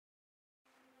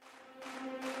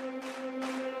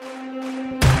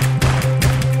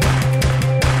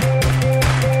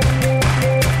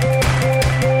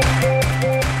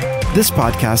This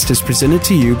podcast is presented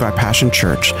to you by Passion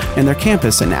Church and their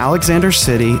campus in Alexander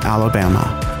City,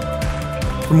 Alabama.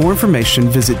 For more information,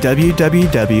 visit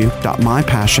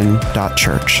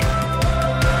www.mypassion.church.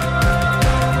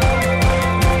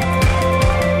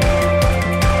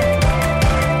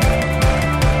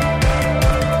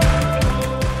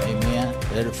 Amen.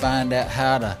 Better find out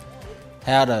how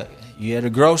to you had to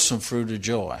grow some fruit of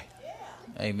joy.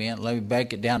 Amen. Let me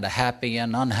break it down to happy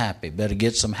and unhappy. Better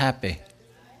get some happy.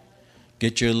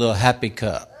 Get your little happy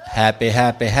cup. Happy,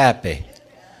 happy, happy.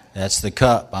 That's the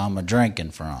cup I'm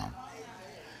a-drinking from.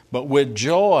 But with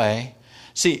joy,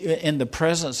 see, in the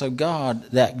presence of God,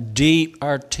 that deep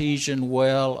artesian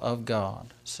well of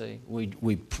God, see,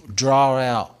 we draw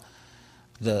out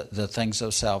the things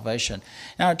of salvation.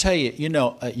 Now, I tell you,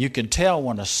 you can tell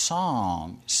when a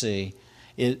song, see,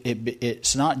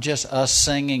 it's not just us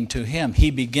singing to Him.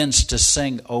 He begins to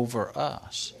sing over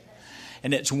us.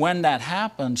 And it's when that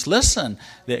happens, listen,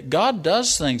 that God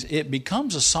does things. It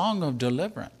becomes a song of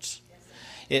deliverance.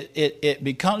 It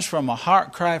becomes from a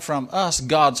heart cry from us,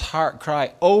 God's heart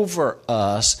cry over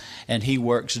us, and He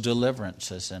works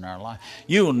deliverances in our life.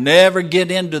 You'll never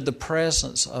get into the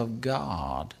presence of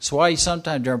God. That's why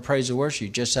sometimes during praise and worship, you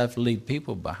just have to leave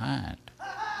people behind.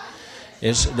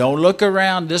 Don't look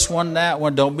around this one, that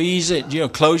one. Don't be easy.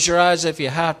 Close your eyes if you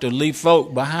have to. Leave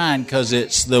folk behind because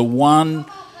it's the one.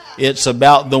 It's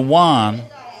about the one.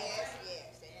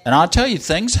 And I'll tell you,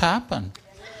 things happen.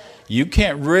 You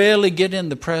can't really get in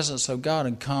the presence of God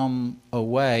and come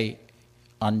away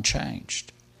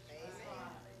unchanged.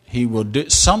 He will do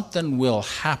something. Will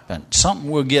happen. Something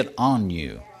will get on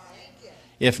you.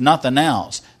 If nothing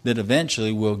else, that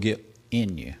eventually will get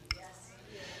in you.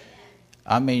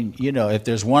 I mean, if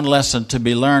there's one lesson to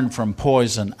be learned from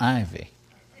poison ivy,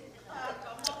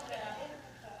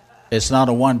 it's not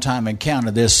a one-time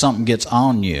encounter. There's something gets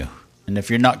on you. And if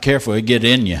you're not careful, it'll get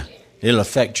in you. It'll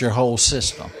affect your whole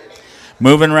system.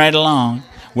 Moving right along.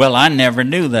 Well, I never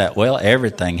knew that. Well,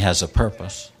 everything has a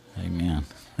purpose. Amen.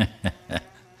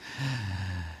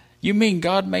 You mean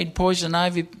God made poison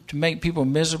ivy to make people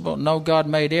miserable? No, God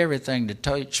made everything to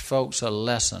teach folks a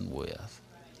lesson with.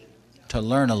 To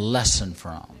learn a lesson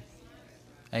from.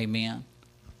 Amen.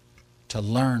 To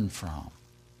learn from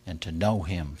and to know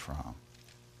Him from.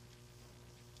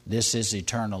 This is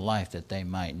eternal life, that they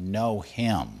might know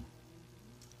Him,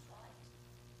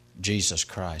 Jesus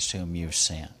Christ, whom you've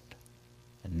sent,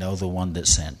 and know the one that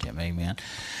sent Him. Amen.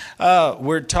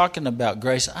 We're talking about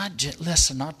grace.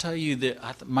 Listen, I'll tell you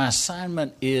that my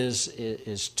assignment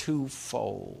is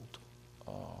twofold.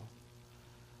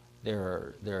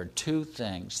 There are two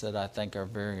things that I think are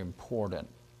very important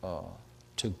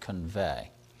to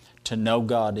convey. To know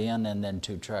God in, and then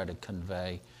to try to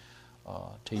convey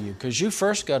to you. Because you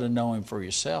first got to know Him for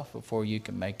yourself before you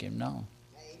can make Him known.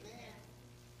 Amen.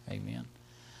 Amen.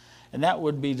 And that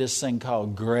would be this thing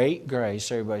called great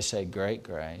grace. Everybody say great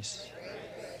grace.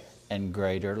 And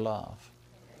greater love.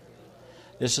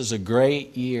 This is a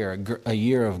great year, a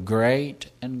year of great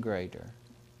and greater.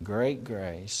 Great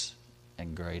grace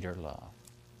and greater love.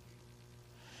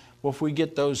 Well, if we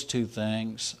get those two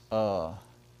things,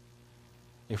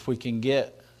 if we can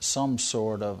get some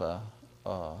sort of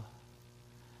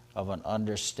an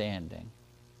understanding,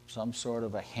 some sort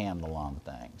of a handle on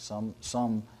things,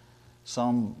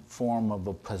 some form of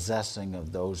a possessing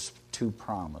of those two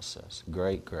promises,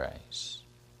 great grace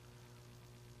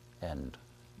and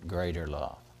greater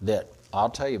love. That, I'll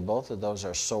tell you, both of those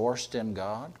are sourced in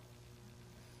God.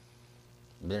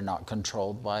 They're not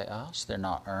controlled by us. They're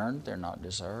not earned. They're not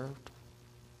deserved.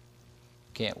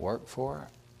 Can't work for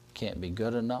it. Can't be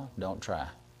good enough. Don't try.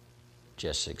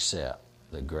 Just accept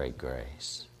the great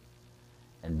grace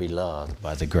and be loved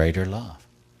by the greater love.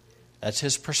 That's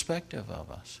His perspective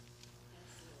of us.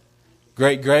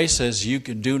 Great grace says you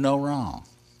can do no wrong.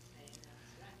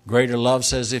 Greater love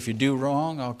says if you do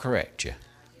wrong, I'll correct you,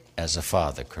 as a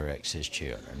father corrects his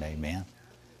children. Amen.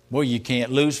 Boy, you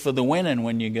can't lose for the winning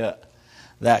when you got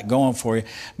that going for you.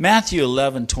 Matthew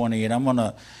 11:28. I'm going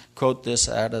to quote this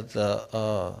out of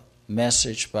the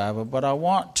Message Bible, but I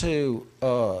want to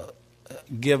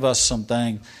give us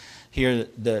something here.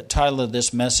 The title of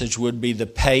this message would be The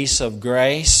Pace of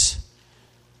Grace.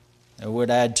 I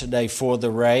would add today, For the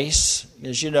Race.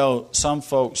 As you know, some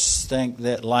folks think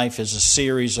that life is a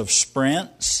series of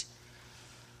sprints.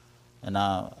 And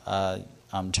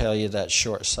I'm telling you that's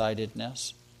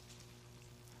short-sightedness.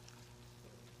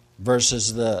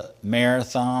 Versus the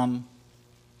marathon,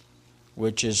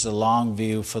 which is the long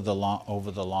view for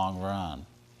over the long run.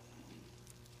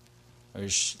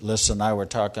 Lisa and I were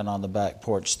talking on the back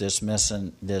porch this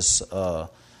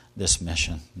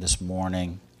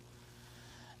morning,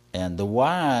 And the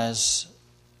wise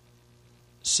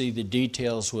see the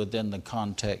details within the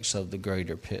context of the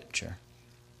greater picture.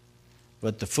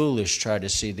 But the foolish try to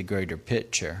see the greater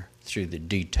picture through the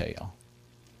detail.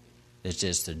 It's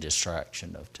just the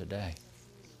distraction of today.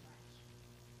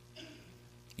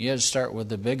 You have to start with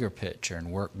the bigger picture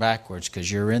and work backwards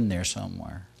because you're in there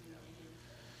somewhere.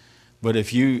 But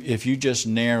if you just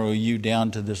narrow you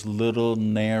down to this little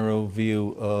narrow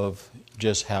view of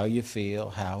just how you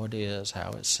feel, how it is, how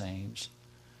it seems,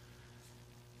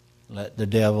 let the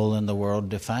devil and the world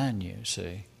define you,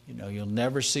 see. You'll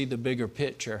never see the bigger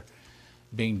picture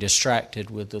being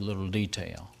distracted with the little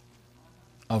detail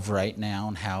of right now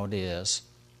and how it is,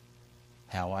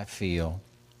 how I feel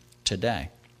today.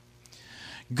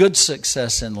 Good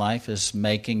success in life is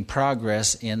making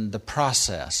progress in the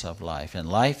process of life. And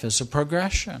life is a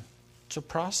progression. It's a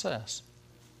process.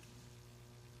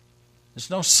 There's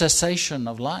no cessation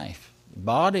of life. The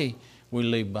body we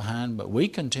leave behind, but we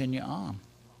continue on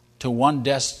to one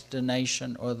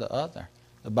destination or the other.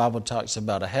 The Bible talks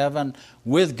about a heaven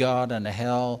with God and a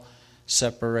hell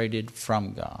separated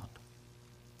from God.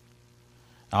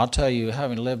 I'll tell you,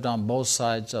 having lived on both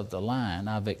sides of the line,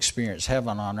 I've experienced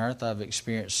heaven on earth. I've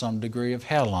experienced some degree of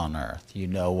hell on earth. You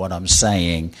know what I'm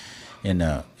saying in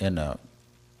a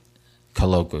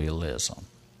colloquialism.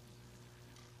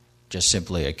 Just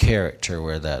simply a character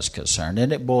where that's concerned.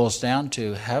 And it boils down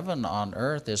to heaven on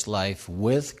earth is life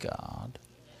with God,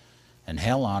 and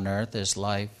hell on earth is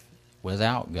life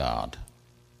without God.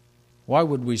 Why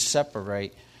would we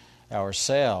separate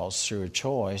ourselves through a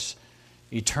choice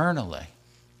eternally?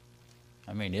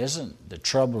 I mean, isn't the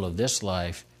trouble of this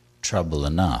life trouble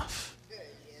enough?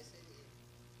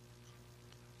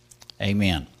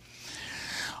 Amen.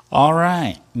 All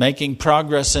right, making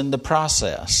progress in the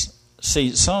process.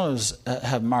 See, some of us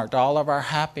have marked all of our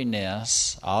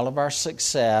happiness, all of our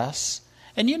success.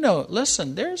 And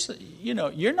listen,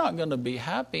 you're not going to be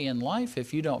happy in life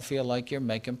if you don't feel like you're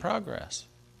making progress.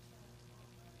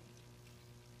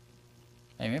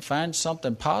 Amen. Find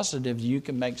something positive you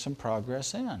can make some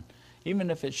progress in.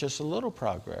 Even if it's just a little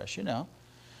progress,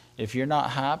 If you're not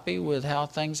happy with how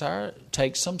things are,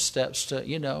 take some steps to,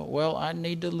 I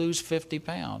need to lose 50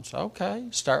 pounds. Okay,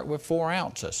 start with 4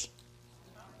 ounces.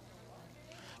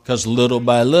 Because little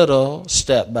by little,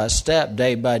 step by step,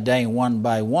 day by day, one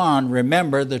by one,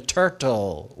 remember the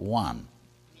turtle one.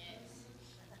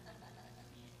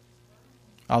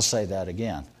 I'll say that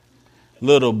again.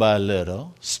 Little by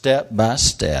little, step by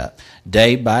step,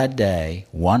 day by day,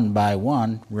 one by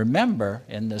one. Remember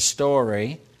in the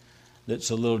story, that's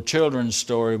a little children's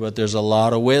story, but there's a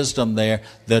lot of wisdom there,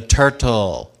 the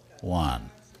turtle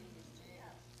one.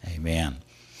 Amen.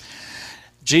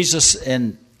 Jesus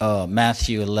in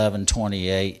Matthew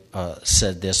 11:28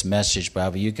 said this Message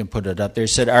Bible. You can put it up there. He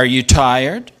said, "Are you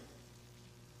tired,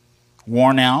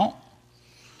 worn out,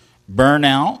 burnt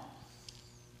out?"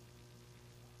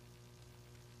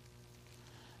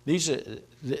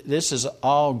 This is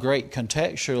all great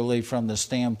contextually from the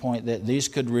standpoint that these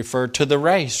could refer to the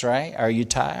race, right? Are you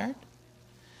tired?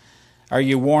 Are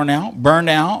you worn out, burnt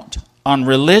out on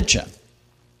religion?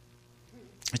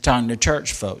 I'm talking to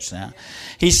church folks now.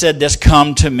 He said this,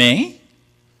 "Come to me,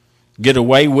 get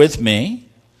away with me,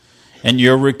 and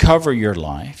you'll recover your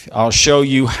life. I'll show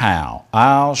you how.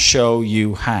 I'll show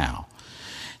you how."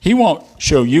 He won't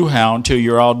show you how until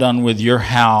you're all done with your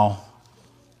how.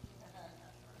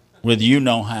 With you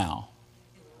know how.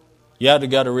 You have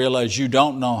got to realize you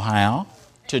don't know how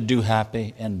to do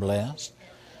happy and blessed,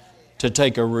 to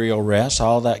take a real rest,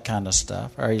 all that kind of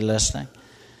stuff. Are you listening?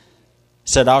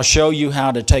 He said, "I'll show you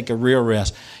how to take a real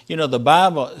rest." The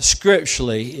Bible,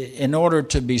 scripturally, in order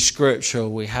to be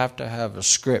scriptural, we have to have a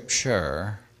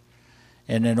scripture.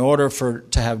 And in order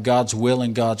to have God's will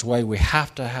and God's way, we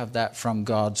have to have that from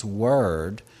God's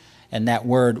word. And that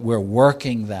word, we're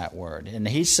working that word. And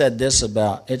he said this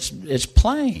about, it's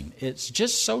plain. It's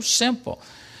just so simple.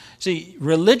 See,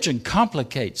 religion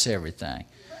complicates everything.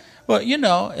 Well,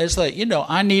 it's like,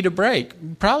 I need a break.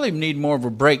 You probably need more of a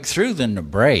breakthrough than a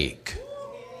break.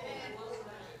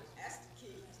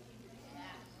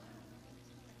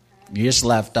 You just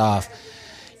left off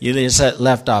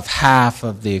half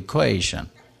of the equation,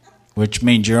 which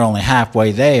means you're only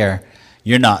halfway there.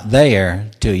 You're not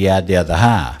there till you add the other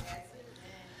half.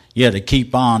 You have to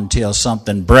keep on till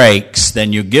something breaks,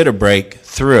 then you get a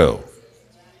breakthrough. All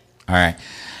right.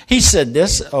 He said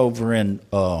this over in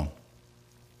the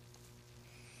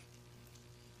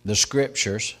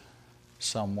scriptures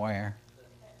somewhere.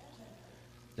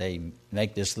 They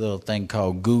make this little thing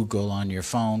called Google on your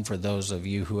phone for those of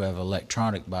you who have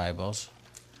electronic Bibles.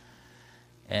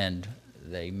 And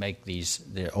they make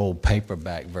their old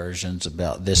paperback versions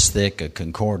about this thick, a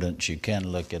concordance. You can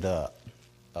look it up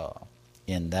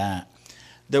in that.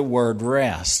 The word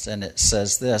rest, and it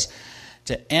says this: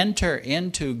 to enter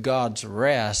into God's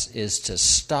rest is to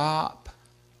stop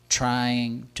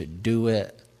trying to do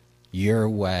it your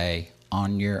way,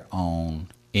 on your own,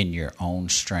 in your own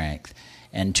strength,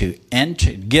 and to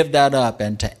give that up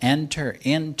and to enter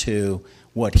into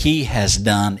what He has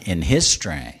done in His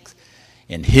strength,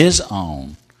 in His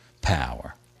own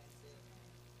power.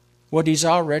 What He's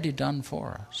already done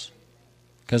for us.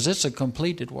 Because it's a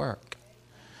completed work.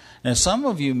 Now some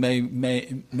of you may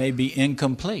be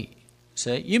incomplete.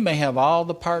 See, you may have all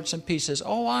the parts and pieces.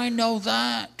 Oh, I know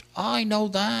that.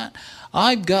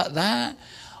 I've got that.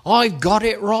 I've got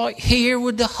it right here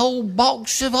with the whole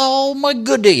box of all my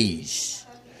goodies.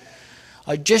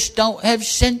 I just don't have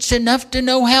sense enough to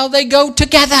know how they go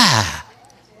together.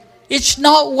 It's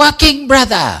not working,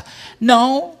 brother.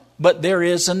 No, but there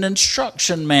is an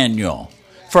instruction manual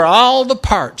for all the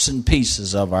parts and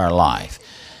pieces of our life.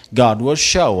 God will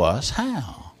show us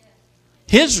how.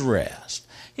 His rest.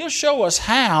 He'll show us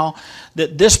how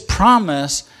that this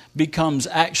promise becomes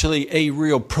actually a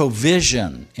real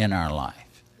provision in our life.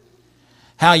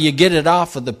 How you get it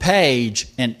off of the page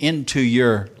and into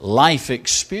your life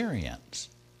experience.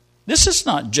 This is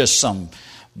not just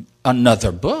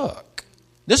another book.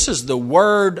 This is the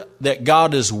Word that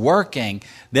God is working,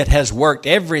 that has worked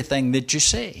everything that you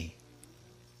see.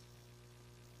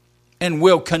 And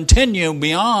will continue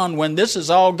beyond. When this is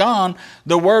all gone,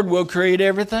 the Word will create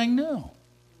everything new.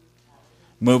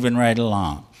 Moving right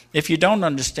along. If you don't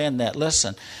understand that,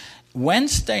 listen.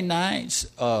 Wednesday nights,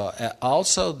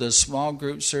 also the small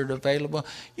groups are available.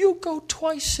 You'll go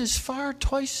twice as far,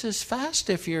 twice as fast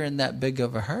if you're in that big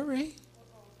of a hurry.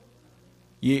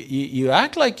 You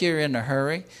act like you're in a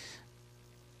hurry.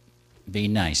 Be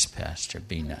nice, Pastor.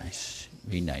 Be nice.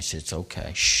 Be nice. It's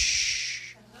okay.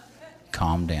 Shh.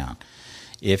 Calm down.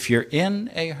 If you're in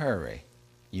a hurry,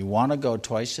 you want to go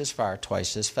twice as far,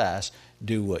 twice as fast,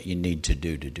 do what you need to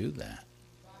do that.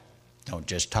 Don't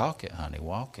just talk it, honey.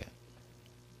 Walk it.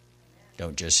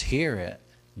 Don't just hear it.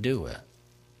 Do it.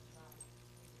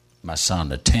 My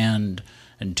son, attend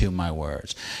unto my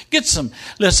words.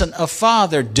 Listen, a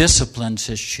father disciplines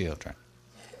his children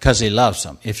because he loves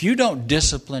them. If you don't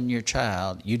discipline your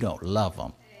child, you don't love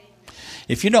them.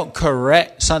 If you don't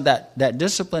correct, that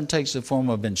discipline takes the form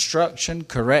of instruction,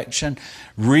 correction,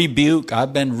 rebuke.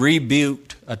 I've been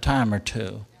rebuked a time or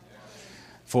two,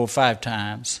 4 or 5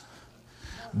 times,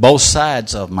 both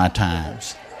sides of my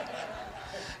times,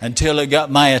 until it got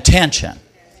my attention.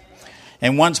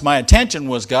 And once my attention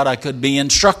was got, I could be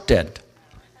instructed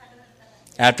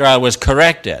after I was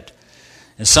corrected.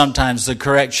 And sometimes the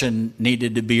correction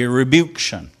needed to be a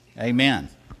rebuction. Amen.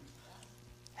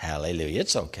 Hallelujah.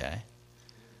 It's okay.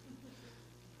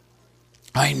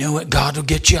 I knew it. God will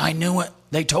get you. I knew it.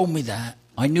 They told me that.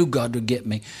 I knew God would get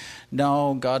me.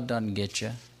 No, God doesn't get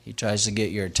you. He tries to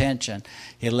get your attention.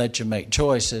 He'll let you make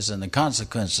choices, and the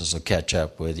consequences will catch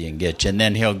up with you and get you. And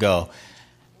then he'll go,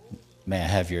 may I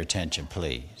have your attention,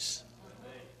 please?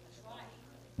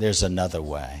 There's another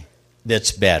way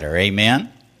that's better.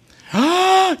 Amen?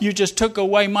 You just took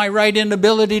away my right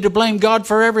inability to blame God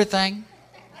for everything.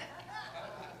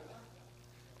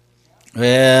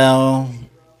 Well,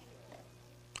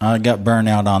 I got burnt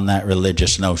out on that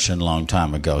religious notion a long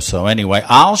time ago. So anyway,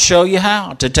 I'll show you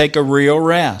how to take a real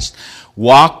rest.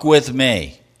 Walk with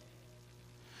me.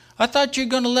 I thought you were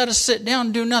going to let us sit down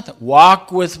and do nothing.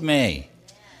 Walk with me.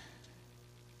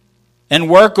 And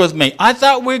work with me. I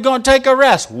thought we were going to take a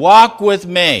rest. Walk with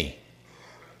me.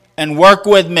 And work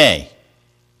with me.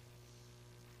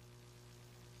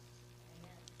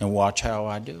 And watch how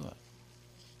I do it.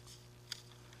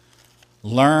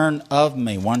 Learn of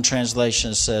me. One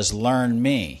translation says, learn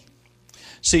me.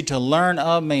 See, to learn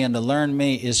of me and to learn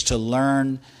me is to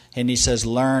learn, and he says,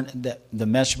 learn, the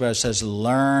Message Bible says,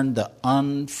 learn the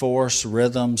unforced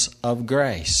rhythms of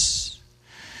grace.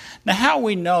 Now, how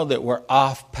we know that we're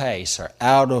off pace or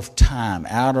out of time,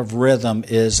 out of rhythm,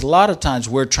 is a lot of times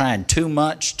we're trying too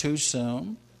much too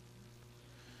soon.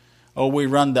 Or we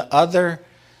run the other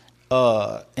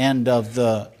end of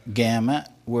the gamut.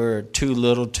 We're too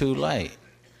little too late.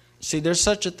 See, there's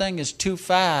such a thing as too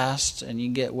fast and you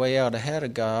get way out ahead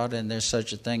of God, and there's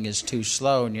such a thing as too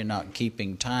slow and you're not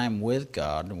keeping time with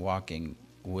God and walking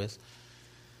with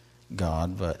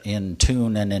God. But in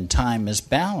tune and in time is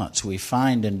balance. We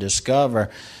find and discover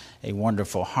a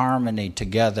wonderful harmony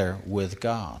together with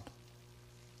God.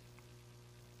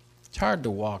 It's hard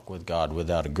to walk with God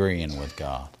without agreeing with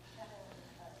God.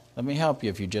 Let me help you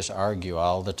if you just argue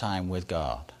all the time with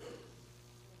God.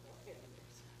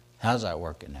 How's that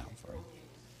working out for you?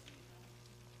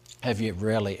 Have you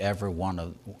really ever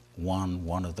won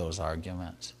one of those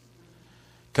arguments?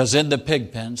 Because in the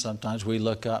pig pen, sometimes we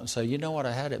look up and say, you know what,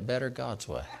 I had it better God's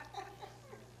way.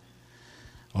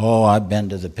 Oh, I've been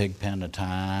to the pig pen a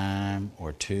time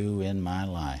or two in my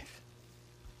life.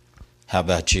 How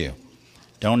about you?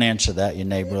 Don't answer that. Your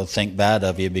neighbor will think bad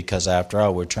of you because, after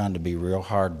all, we're trying to be real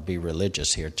hard to be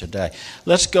religious here today.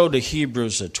 Let's go to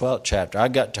Hebrews, the 12th chapter. I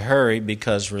got to hurry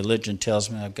because religion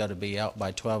tells me I've got to be out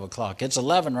by 12 o'clock. It's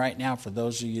 11 right now for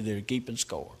those of you that are keeping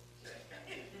score.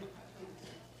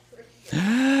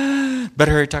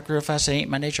 Better hurry, talk real fast. It ain't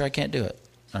my nature. I can't do it.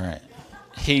 All right.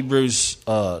 Hebrews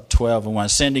 12 and 1.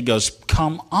 Cindy goes,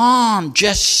 come on,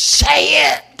 just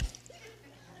say it.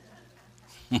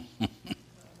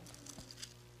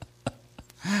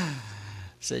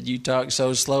 Said, you talk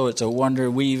so slow, it's a wonder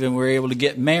we even were able to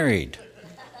get married.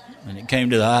 When it came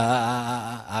to the,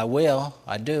 I will,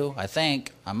 I do, I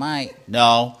think, I might.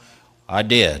 No, I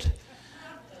did.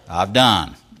 I've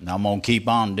done. And I'm going to keep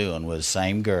on doing with the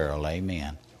same girl,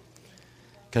 amen.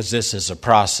 Because this is a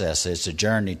process, it's a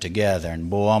journey together. And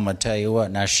boy, I'm going to tell you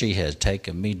what, now she has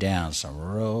taken me down some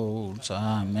roads,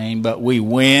 but we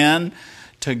win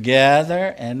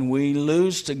together and we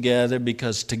lose together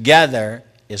because together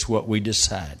is what we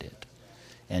decided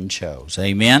and chose.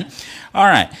 Amen? All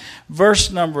right.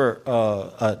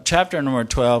 Chapter number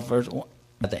 12, verse 1,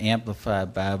 the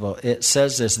Amplified Bible, it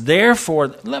says this,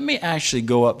 therefore, let me actually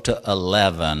go up to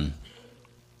 11.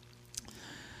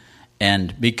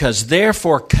 And because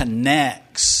therefore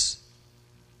connects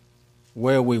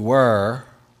where we were,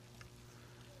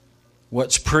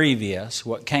 what's previous,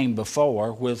 what came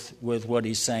before with what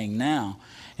he's saying now.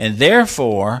 And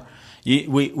therefore,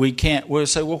 we'll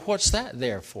say, well, what's that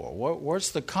there for?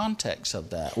 What's the context of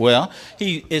that? Well,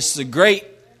 it's the great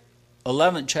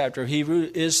 11th chapter of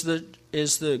Hebrews is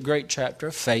the great chapter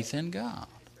of faith in God.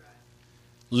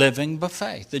 Living by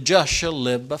faith. The just shall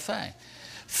live by faith.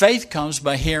 Faith comes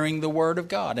by hearing the Word of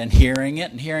God and hearing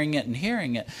it and hearing it and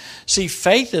hearing it. See,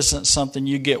 faith isn't something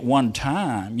you get one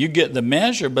time. You get the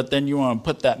measure, but then you want to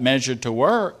put that measure to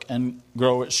work and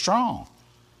grow it strong.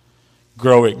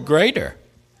 Grow it greater.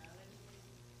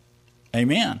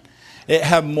 Amen. It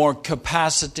have more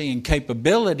capacity and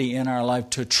capability in our life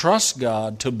to trust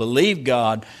God, to believe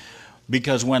God,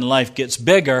 because when life gets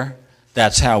bigger,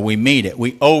 that's how we meet it.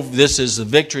 This is the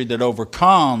victory that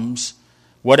overcomes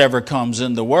whatever comes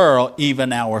in the world,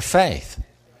 even our faith.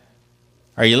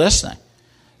 Are you listening?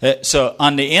 So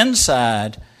on the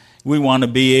inside, we want to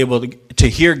be able to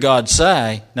hear God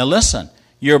say, now listen,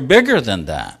 you're bigger than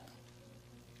that.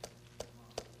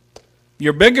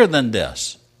 You're bigger than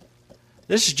this.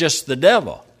 This is just the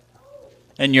devil.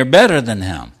 And you're better than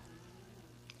him.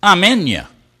 I'm in you.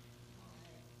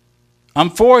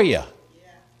 I'm for you.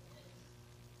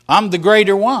 I'm the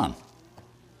greater one.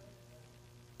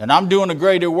 And I'm doing a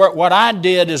greater work. What I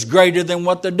did is greater than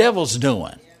what the devil's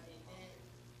doing.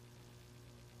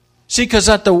 See, because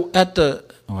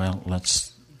well,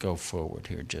 let's go forward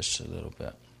here just a little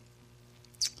bit.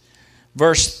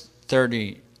 Verse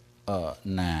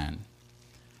 39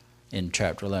 in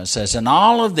chapter 11 says, and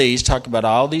all of these, talk about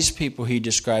all these people he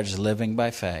describes as living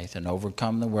by faith and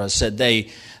overcome the world, said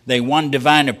they won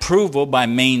divine approval by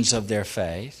means of their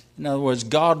faith. In other words,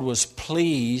 God is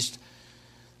pleased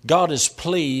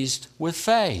with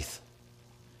faith.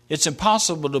 It's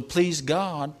impossible to please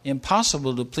God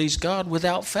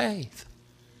without faith.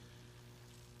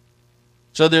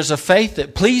 So there's a faith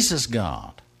that pleases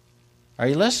God. Are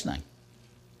you listening?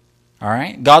 All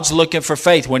right? God's looking for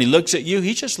faith. When he looks at you,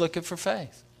 he's just looking for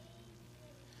faith.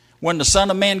 When the Son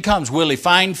of Man comes, will he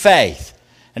find faith?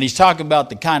 And he's talking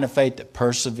about the kind of faith that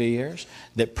perseveres,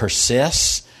 that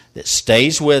persists, that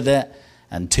stays with it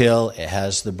until it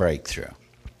has the breakthrough.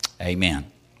 Amen.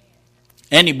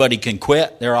 Anybody can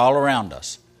quit. They're all around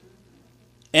us.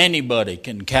 Anybody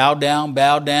can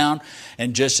bow down,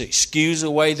 and just excuse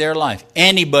away their life.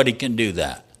 Anybody can do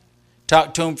that.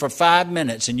 Talk to them for 5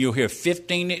 minutes and you'll hear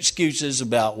 15 excuses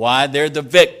about why they're the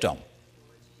victim.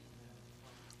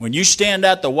 When you stand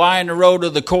at the Y in the road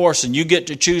of the course and you get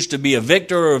to choose to be a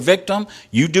victor or a victim,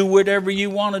 you do whatever you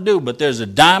want to do. But there's a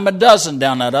dime a dozen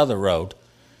down that other road.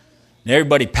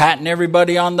 Everybody patting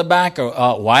everybody on the back,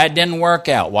 why it didn't work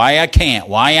out, why I can't,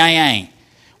 why I ain't,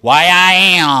 why I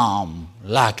am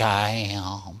like I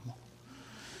am.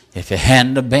 If it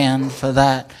hadn't have been for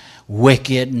that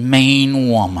wicked, mean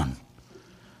woman,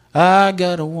 I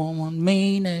got a woman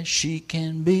mean as she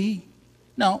can be.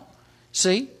 No,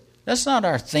 see, that's not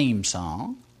our theme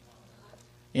song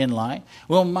in life.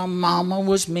 Well, my mama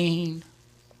was mean.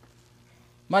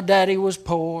 My daddy was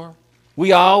poor.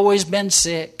 We always been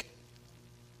sick.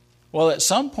 Well, at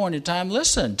some point in time,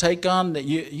 listen, take on that.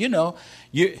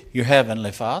 Your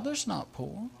Heavenly Father's not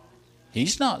poor.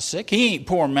 He's not sick. He ain't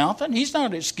poor mouthing. He's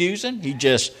not excusing. He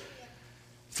just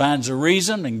finds a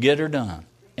reason and gets her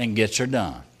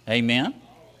done. Amen?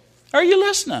 Are you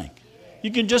listening?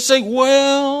 You can just say,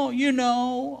 well,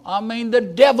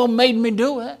 the devil made me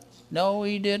do it. No,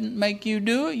 he didn't make you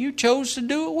do it. You chose to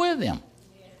do it with him.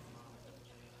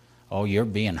 Oh, you're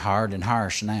being hard and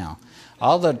harsh now.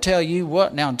 I'll tell you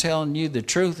what, now I'm telling you the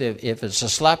truth. If it's a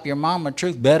slap your mama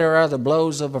truth, better are the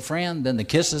blows of a friend than the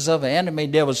kisses of an enemy.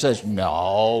 The devil says,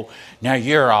 no, now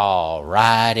you're all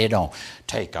right. It don't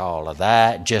take all of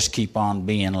that. Just keep on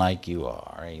being like you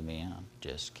are. Amen.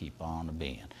 Just keep on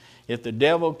being. If the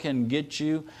devil can get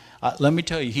you, let me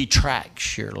tell you, he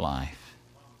tracks your life.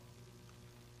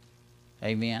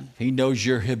 Amen. He knows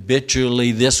you're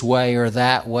habitually this way or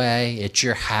that way. It's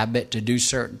your habit to do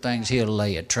certain things. He'll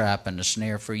lay a trap and a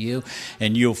snare for you,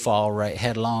 and you'll fall right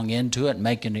headlong into it and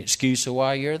make an excuse of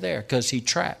why you're there, because he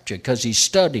trapped you, because he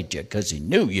studied you, because he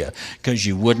knew you, because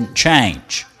you wouldn't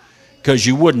change, because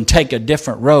you wouldn't take a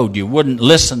different road. You wouldn't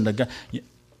listen to God.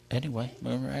 Anyway,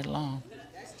 moving right along.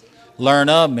 Learn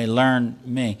of me, learn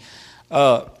me.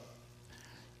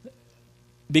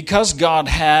 Because God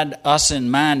had us in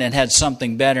mind and had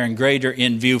something better and greater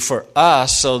in view for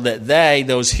us, so that they,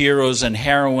 those heroes and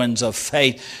heroines of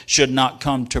faith, should not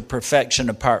come to perfection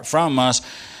apart from us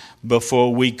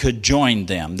before we could join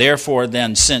them. Therefore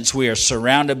then, since we are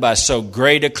surrounded by so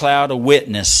great a cloud of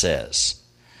witnesses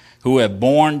who have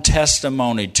borne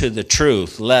testimony to the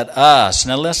truth, let us,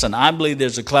 now listen, I believe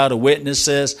there's a cloud of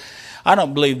witnesses. I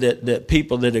don't believe that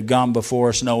people that have gone before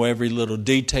us know every little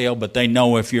detail, but they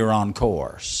know if you're on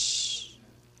course.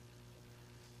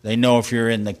 They know if you're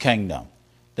in the kingdom.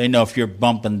 They know if you're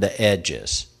bumping the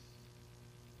edges.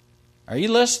 Are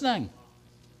you listening?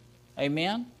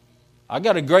 Amen? I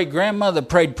got a great-grandmother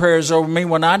prayed prayers over me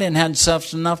when I didn't have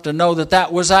sense enough to know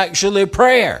that was actually a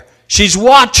prayer. She's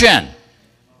watching.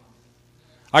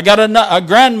 I got a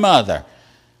grandmother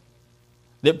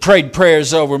that prayed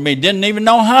prayers over me, didn't even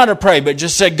know how to pray, but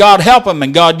just said, God help him,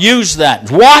 and God used that.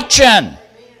 Watching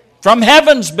from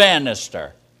heaven's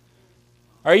banister.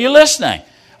 Are you listening?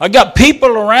 I got people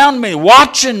around me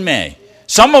watching me.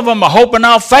 Some of them are hoping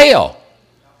I'll fail.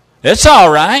 It's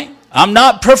all right. I'm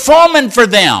not performing for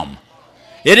them.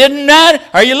 It isn't that.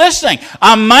 Are you listening?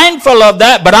 I'm mindful of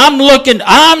that, but I'm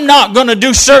not going to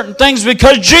do certain things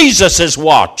because Jesus is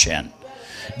watching.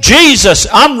 Jesus,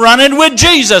 I'm running with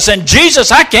Jesus, and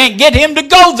Jesus, I can't get him to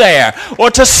go there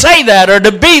or to say that or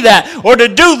to be that or to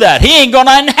do that. He ain't going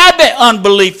to inhabit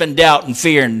unbelief and doubt and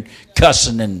fear and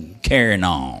cussing and carrying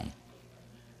on.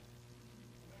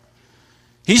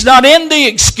 He's not in the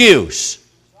excuse.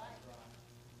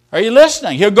 Are you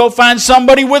listening? He'll go find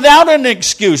somebody without an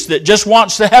excuse that just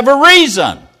wants to have a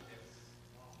reason.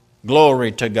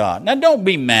 Glory to God. Now don't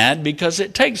be mad because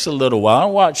it takes a little while. I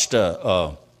watched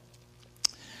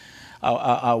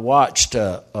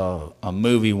a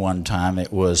movie one time.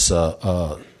 It was,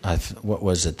 what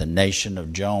was it, The Nation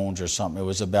of Jones or something. It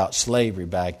was about slavery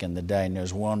back in the day. And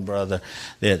there's one brother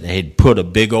that had put a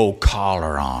big old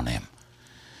collar on him.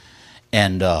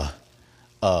 And the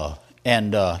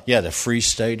Free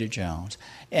State of Jones.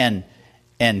 And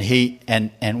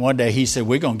one day he said,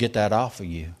 we're going to get that off of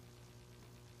you.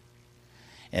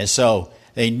 And so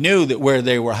they knew that where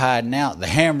they were hiding out, the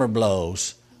hammer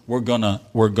blows we're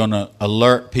gonna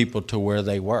alert people to where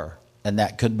they were, and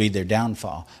that could be their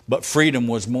downfall. But freedom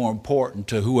was more important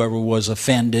to whoever was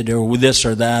offended or this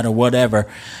or that or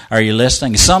whatever. Are you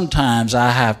listening? Sometimes I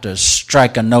have to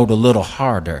strike a note a little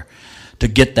harder to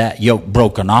get that yoke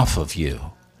broken off of you.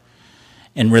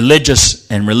 And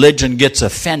religion gets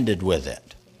offended with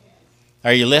it.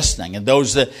 Are you listening? And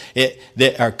those that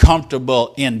are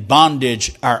comfortable in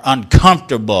bondage are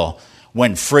uncomfortable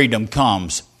when freedom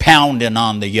comes, pounding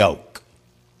on the yoke.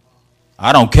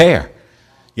 I don't care.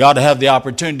 You ought to have the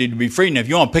opportunity to be free. And if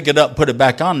you want to pick it up, put it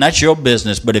back on, that's your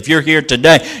business. But if you're here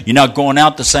today, you're not going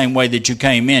out the same way that you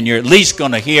came in. You're at least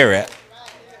going to hear it.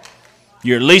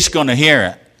 You're at least going to hear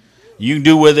it. You can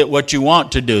do with it what you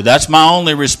want to do. That's my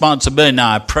only responsibility.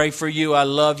 Now, I pray for you. I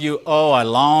love you. Oh, I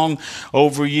long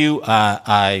over you.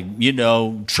 I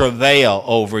travail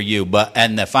over you.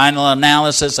 And the final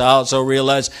analysis, I also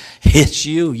realize it's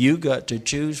you. You got to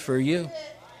choose for you.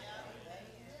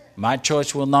 My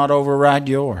choice will not override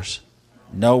yours.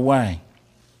 No way.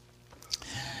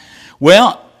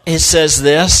 Well, it says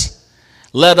this.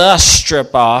 Let us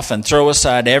strip off and throw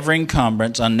aside every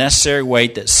encumbrance, unnecessary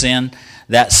weight that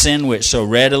that sin which so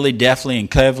readily, deftly,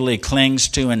 and cleverly clings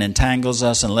to and entangles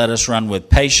us, and let us run with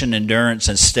patient endurance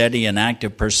and steady and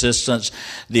active persistence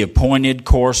the appointed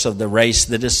course of the race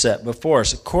that is set before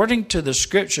us. According to the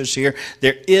scriptures here,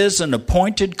 there is an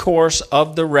appointed course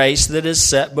of the race that is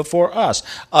set before us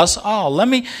all. Let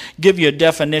me give you a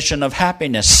definition of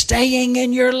happiness. Staying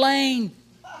in your lane.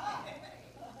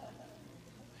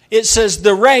 It says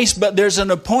the race, but there's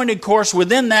an appointed course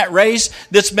within that race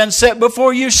that's been set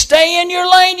before you. Stay in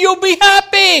your lane, you'll be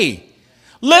happy.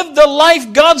 Live the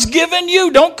life God's given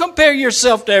you. Don't compare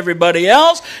yourself to everybody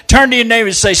else. Turn to your neighbor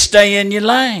and say, stay in your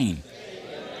lane.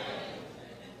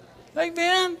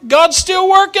 Amen. God's still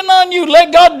working on you.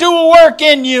 Let God do a work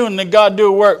in you and let God do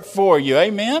a work for you.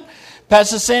 Amen.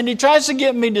 Pastor Sandy tries to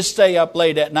get me to stay up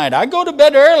late at night. I go to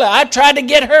bed early. I try to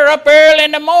get her up early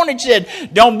in the morning. She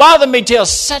said, don't bother me till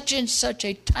such and such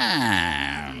a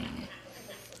time.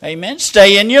 Amen.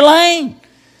 Stay in your lane.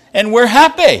 And we're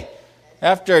happy.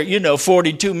 After,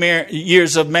 42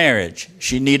 years of marriage,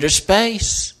 she needs her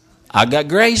space. I got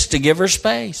grace to give her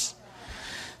space.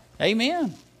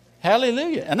 Amen.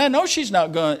 Hallelujah. And I know she's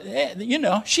not going,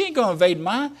 she ain't going to invade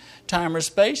my time or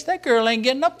space. That girl ain't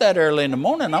getting up that early in the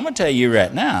morning. I'm going to tell you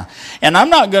right now. And I'm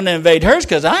not going to invade hers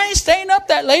because I ain't staying up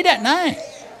that late at night.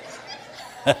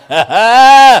 It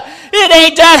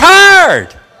ain't that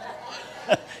hard.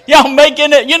 Y'all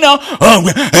making it,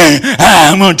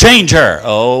 I'm going to change her.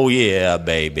 Oh, yeah,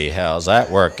 baby. How's that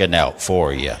working out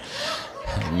for you?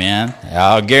 Amen.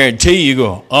 I'll guarantee you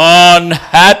go,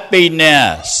 unhappiness.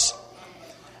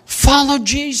 Follow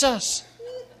Jesus.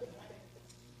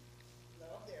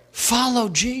 Follow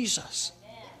Jesus.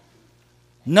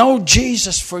 Know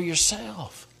Jesus for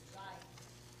yourself.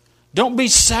 Don't be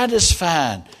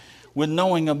satisfied with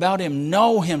knowing about Him.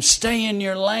 Know Him. Stay in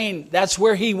your lane. That's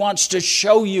where He wants to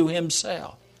show you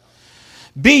Himself.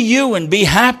 Be you and be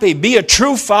happy. Be a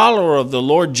true follower of the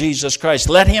Lord Jesus Christ.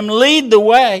 Let Him lead the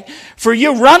way. For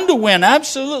you run to win,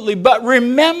 absolutely. But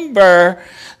remember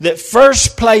that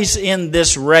first place in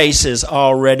this race is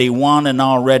already won and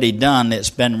already done. It's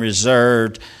been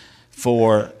reserved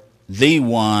for the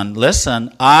one.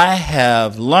 Listen, I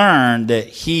have learned that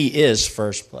He is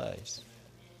first place.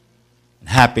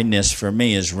 Happiness for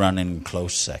me is running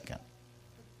close second.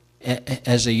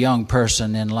 As a young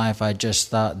person in life, I just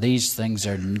thought these things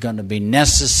are going to be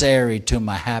necessary to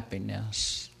my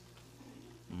happiness.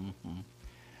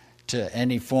 To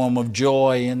any form of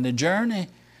joy in the journey,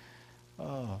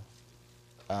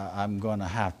 I'm going to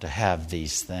have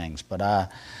these things. But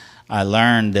I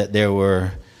learned that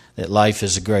that life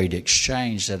is a great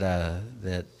exchange.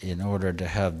 That in order to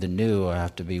have the new, I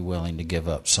have to be willing to give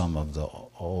up some of the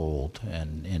old,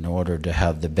 and in order to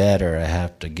have the better, I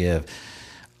have to give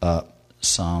up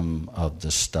some of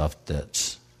the stuff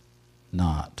that's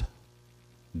not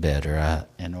better.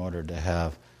 In order to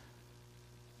have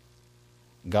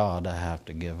God, I have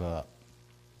to give up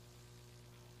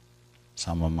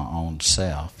some of my own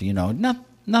self.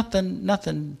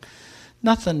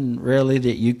 Nothing really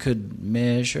that you could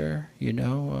measure,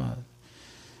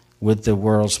 with the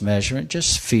world's measurement.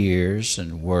 Just fears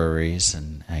and worries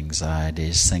and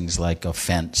anxieties, things like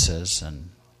offenses and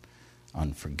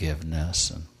unforgiveness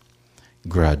and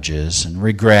grudges and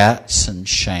regrets and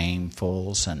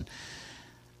shamefuls and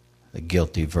the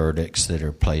guilty verdicts that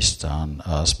are placed on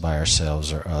us by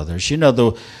ourselves or others.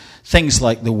 The things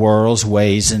like the world's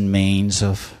ways and means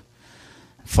of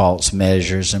false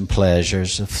measures and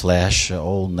pleasures of flesh,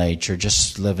 old nature,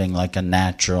 just living like a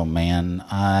natural man.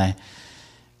 I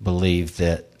believe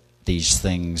that these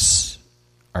things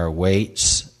are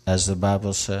weights, as the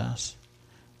Bible says,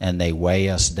 and they weigh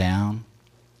us down.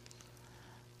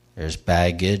 There's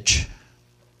baggage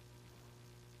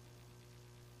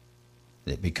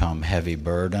that become heavy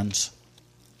burdens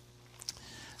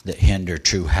that hinder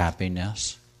true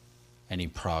happiness, any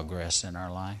progress in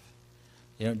our life.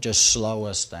 They don't just slow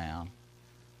us down,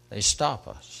 they stop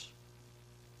us.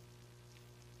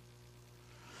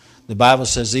 The Bible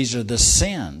says these are the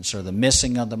sins, or the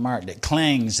missing of the mark, that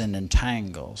clings and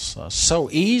entangles so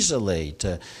easily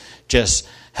to just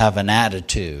have an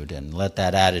attitude and let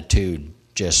that attitude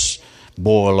just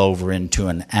boil over into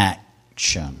an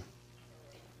action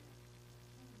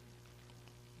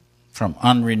from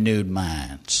unrenewed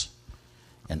minds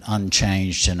and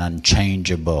unchanged and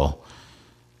unchangeable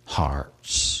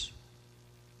hearts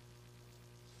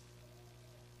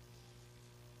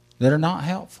that are not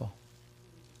helpful.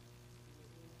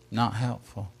 Not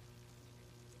helpful.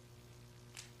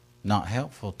 Not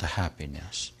helpful to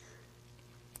happiness.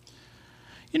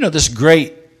 This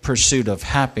great pursuit of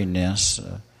happiness,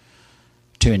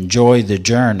 to enjoy the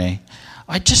journey,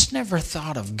 I just never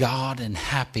thought of God and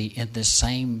happy in the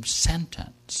same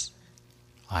sentence.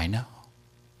 I know.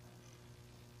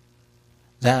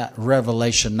 That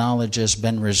revelation knowledge has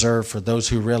been reserved for those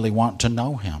who really want to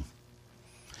know Him.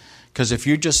 Because if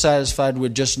you're just satisfied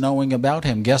with just knowing about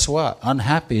Him, guess what?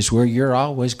 Unhappy is where you're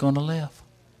always going to live.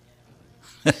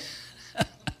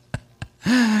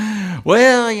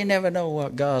 Well, you never know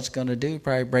what God's going to do.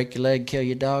 Probably break your leg, kill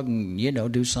your dog, and,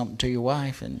 do something to your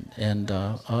wife.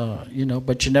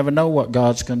 But you never know what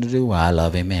God's going to do. Well, I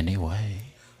love Him anyway.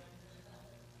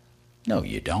 No,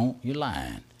 you don't. You're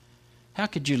lying. How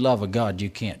could you love a God you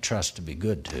can't trust to be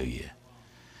good to you?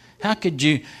 How could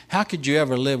you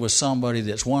ever live with somebody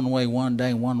that's one way one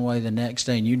day, one way the next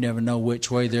day, and you never know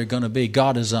which way they're going to be?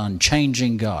 God is an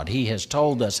unchanging God. He has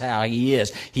told us how He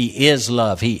is. He is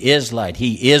love. He is light.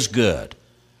 He is good.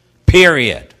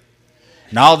 Period.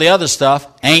 And all the other stuff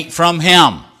ain't from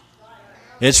Him.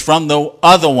 It's from the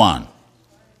other one.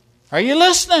 Are you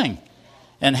listening?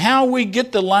 And how we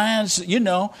get the lines,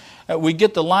 we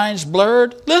get the lines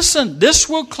blurred. Listen, this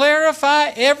will clarify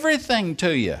everything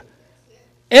to you.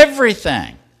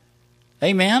 Everything.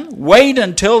 Amen? Wait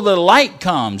until the light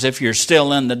comes if you're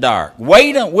still in the dark.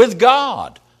 Wait with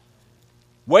God.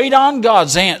 Wait on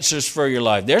God's answers for your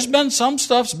life. There's been some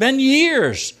stuff's been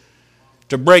years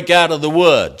to break out of the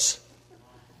woods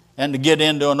and to get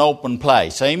into an open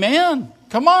place. Amen?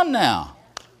 Come on now.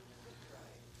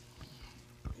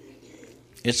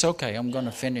 It's okay. I'm going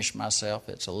to finish myself.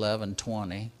 It's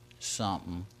 11:20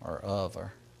 something or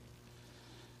other.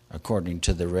 According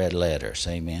to the red letters.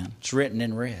 Amen. It's written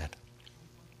in red.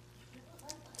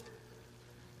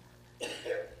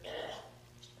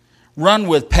 Run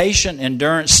with patient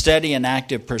endurance, steady and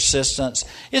active persistence.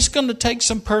 It's going to take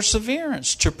some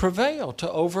perseverance to prevail, to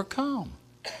overcome,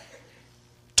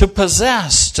 to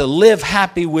possess, to live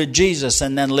happy with Jesus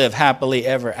and then live happily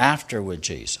ever after with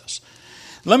Jesus.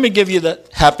 Let me give you the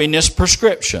happiness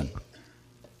prescription.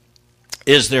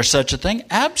 Is there such a thing?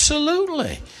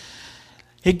 Absolutely.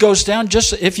 It goes down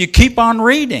just if you keep on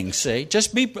reading, see.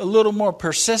 Just be a little more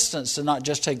persistent to not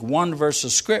just take one verse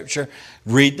of Scripture.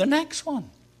 Read the next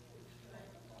one.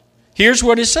 Here's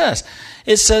what it says.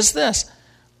 It says this.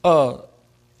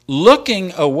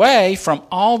 Looking away from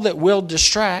all that will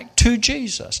distract to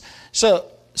Jesus. So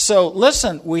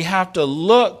listen, we have to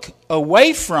look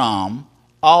away from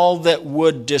all that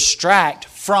would distract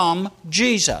from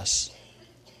Jesus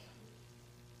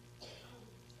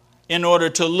in order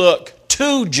to look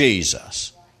to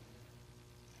Jesus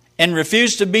and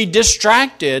refuse to be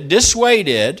distracted,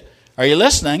 dissuaded, are you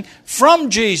listening, from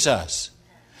Jesus.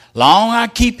 Long I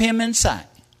keep Him in sight.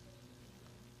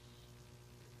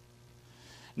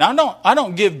 Now I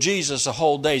don't give Jesus a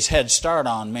whole day's head start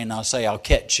on me and I'll say I'll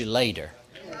catch you later.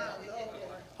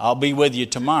 I'll be with you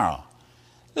tomorrow.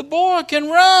 The boy can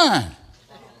run.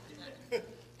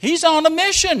 He's on a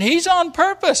mission. He's on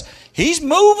purpose. He's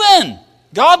moving.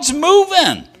 God's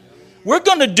moving. We're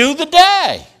going to do the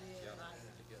day.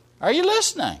 Are you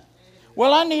listening?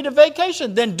 Well, I need a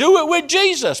vacation. Then do it with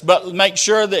Jesus. But make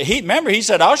sure that He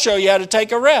said, I'll show you how to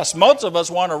take a rest. Most of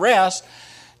us want to rest.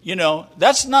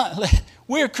 That's not,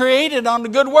 we're created on the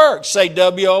good works. Say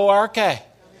W-O-R-K.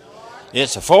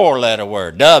 It's a 4-letter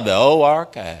word.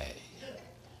 W-O-R-K.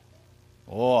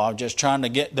 Oh, I'm just trying to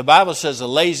get, the Bible says the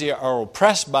lazy are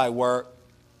oppressed by work.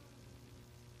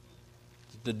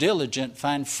 The diligent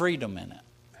find freedom in it.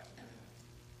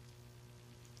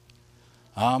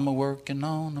 I'm working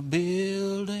on a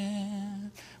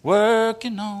building,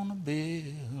 working on a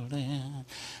building,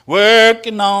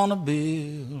 working on a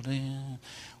building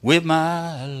with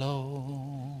my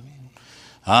Lord.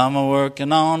 I'm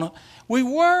working on a... We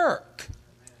work.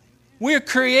 We're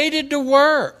created to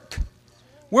work.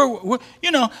 We're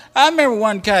I remember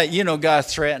one guy, guy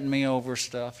threatened me over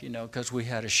stuff, because we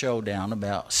had a showdown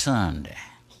about Sunday.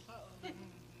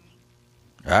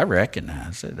 I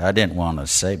recognized it. I didn't want to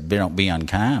say, don't be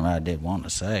unkind. I did want to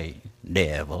say,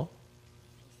 devil,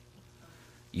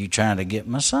 you trying to get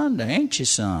my Sunday, ain't you,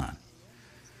 son?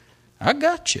 I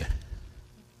got you.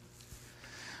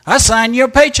 I signed your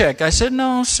paycheck. I said,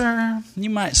 no, sir,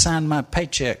 you might sign my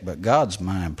paycheck, but God's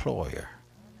my employer.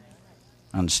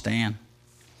 Understand?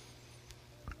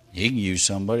 You can use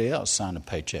somebody else sign a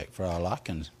paycheck for all I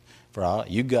can.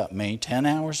 You got me 10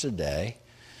 hours a day.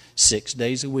 6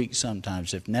 days a week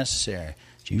sometimes if necessary.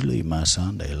 You leave my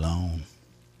Sunday alone.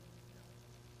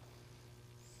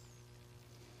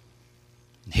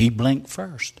 He blinked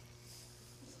first.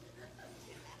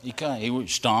 He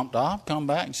stomped off, come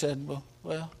back and said,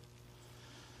 well,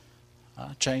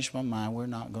 I changed my mind. We're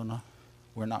not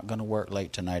gonna work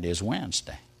late tonight. It's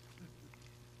Wednesday.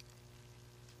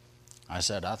 I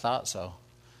said, I thought so.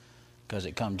 Because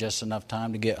it come just enough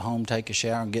time to get home, take a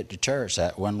shower, and get to church.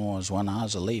 That one was when I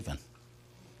was leaving.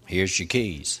 Here's your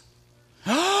keys.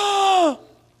 I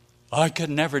could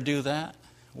never do that.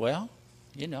 Well,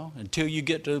 until you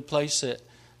get to the place that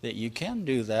you can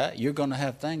do that, you're going to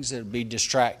have things that will be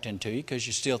distracting to you because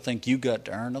you still think you got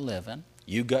to earn a living.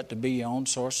 You got to be your own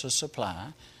source of supply.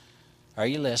 Are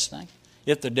you listening?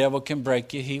 If the devil can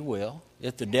break you, he will.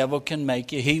 If the devil can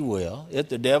make you, he will. If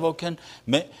the devil can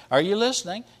are you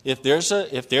listening? If there's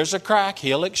a crack,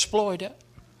 he'll exploit it.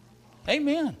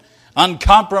 Amen.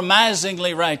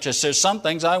 Uncompromisingly righteous. There's some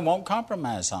things I won't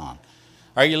compromise on.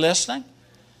 Are you listening?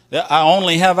 I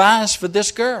only have eyes for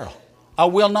this girl. I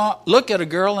will not look at a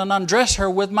girl and undress her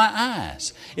with my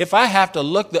eyes. If I have to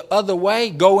look the other way,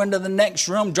 go into the next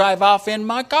room, drive off in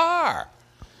my car.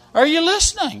 Are you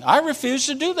listening? I refuse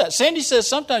to do that. Sandy says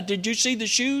sometimes, did you see the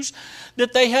shoes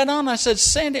that they had on? I said,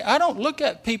 Sandy, I don't look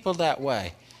at people that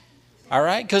way. All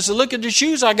right? Because to look at the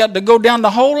shoes, I got to go down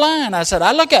the whole line. I said,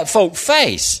 I look at folks'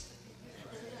 face.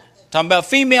 Talking about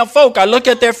female folk, I look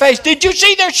at their face. Did you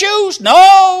see their shoes?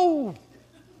 No.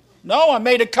 No, I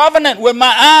made a covenant with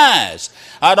my eyes.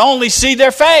 I'd only see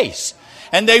their face.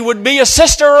 And they would be a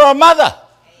sister or a mother.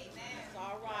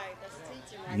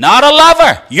 Not a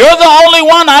lover. You're the only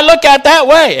one I look at that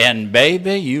way. And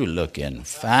baby, you looking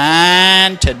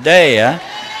fine today. Huh?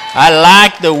 I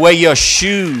like the way your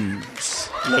shoes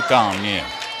look on you.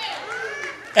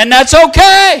 And that's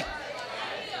okay.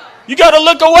 You got to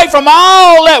look away from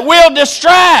all that will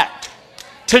distract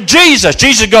to Jesus.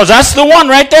 Jesus goes, that's the one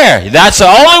right there. That's the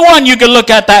only one you can look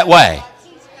at that way.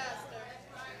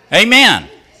 Amen.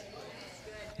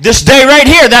 This day right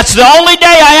here, that's the only day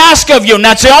I ask of you, and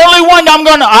that's the only one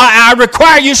I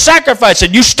require you sacrifice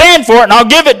it. You stand for it, and I'll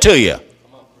give it to you.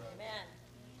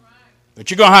 But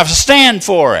you're going to have to stand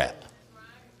for it.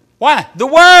 Why? The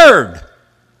Word.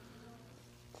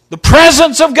 The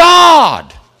presence of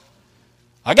God.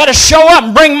 I got to show up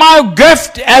and bring my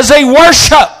gift as a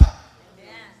worship.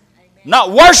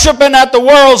 Not worshiping at the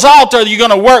world's altar. You're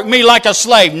going to work me like a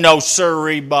slave. No,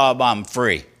 sirree, Bob, I'm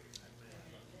free.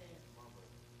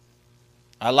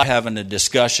 I like having a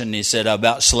discussion, he said,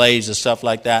 about slaves and stuff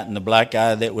like that. And the black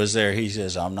guy that was there, he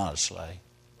says, I'm not a slave.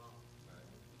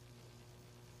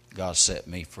 God set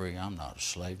me free. I'm not a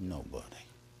slave to nobody.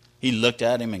 He looked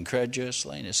at him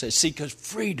incredulously and he said, see, because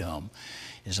freedom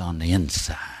is on the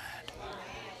inside.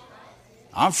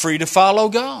 I'm free to follow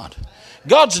God.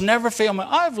 God's never failed me.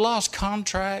 I've lost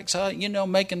contracts,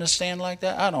 making a stand like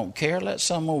that. I don't care. Let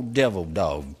some old devil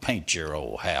dog paint your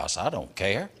old house. I don't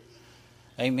care.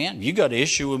 Amen. You got an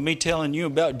issue with me telling you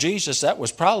about Jesus. That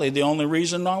was probably the only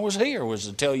reason I was here, was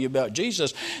to tell you about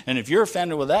Jesus. And if you're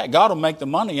offended with that, God will make the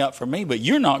money up for me, but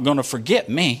you're not going to forget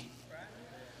me.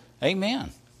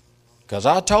 Amen. Because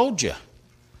I told you.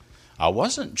 I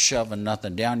wasn't shoving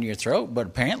nothing down your throat, but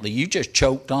apparently you just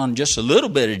choked on just a little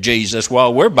bit of Jesus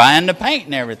while we're buying the paint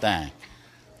and everything.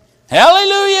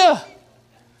 Hallelujah.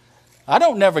 I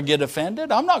don't never get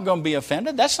offended. I'm not going to be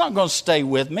offended. That's not going to stay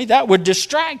with me. That would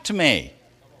distract me.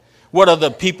 What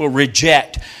other people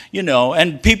reject,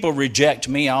 and people reject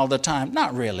me all the time.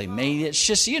 Not really me. It's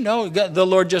just, the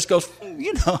Lord just goes,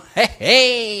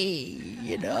 hey,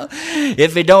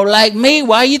 if they don't like me,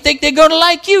 why you think they're going to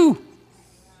like you?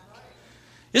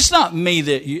 It's not me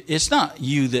it's not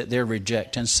you that they're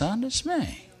rejecting, son. It's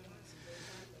me.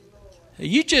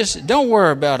 You just don't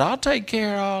worry about it. I'll take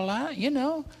care of all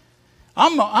that,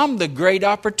 I'm the great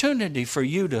opportunity for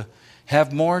you to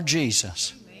have more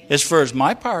Jesus. As far as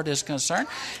my part is concerned,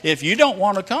 if you don't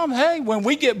want to come, hey, when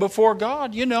we get before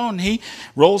God, and He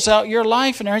rolls out your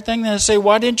life and everything, then they say,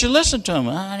 why didn't you listen to Him?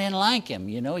 I didn't like Him.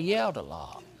 He yelled a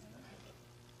lot.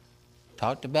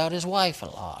 Talked about his wife a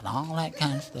lot and all that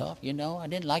kind of stuff. I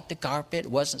didn't like the carpet.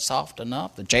 It wasn't soft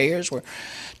enough. The chairs were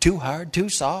too hard, too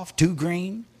soft, too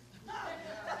green.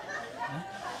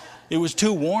 It was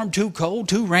too warm, too cold,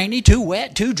 too rainy, too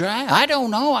wet, too dry. I don't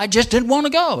know. I just didn't want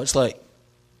to go. It's like,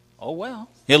 oh, well.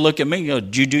 He'll look at me and go,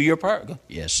 did you do your part? I go,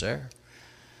 yes, sir.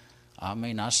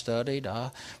 I studied, I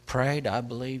prayed, I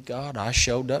believed God. I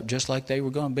showed up just like they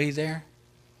were going to be there.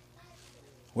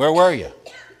 Where were you?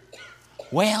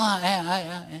 Well,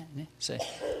 I say,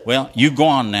 well, you go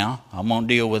on now. I'm going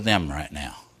to deal with them right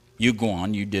now. You go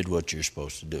on. You did what you're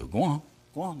supposed to do. Go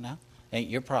on now. Ain't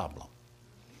your problem.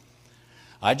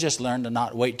 I just learned to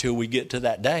not wait till we get to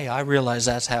that day. I realize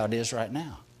that's how it is right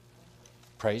now.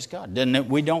 Praise God.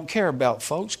 We don't care about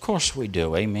folks. Of course we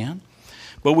do. Amen.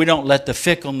 But we don't let the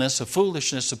fickleness, the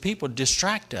foolishness of people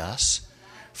distract us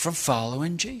from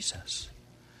following Jesus.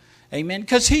 Amen.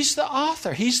 Because He's the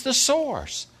author. He's the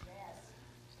source.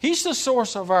 He's the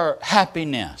source of our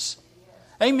happiness.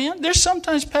 Amen. There's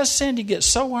sometimes Pastor Sandy gets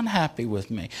so unhappy with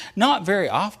me. Not very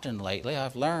often lately.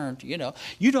 I've learned,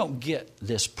 you don't get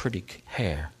this pretty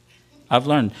hair. I've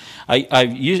learned.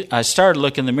 I started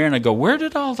looking in the mirror and I go, where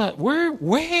did all that?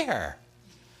 Where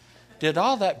did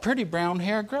all that pretty brown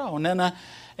hair grow? And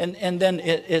then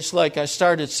it's like I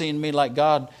started seeing me like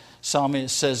God saw me. It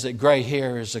says that gray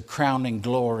hair is a crowning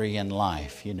glory in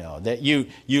life. That you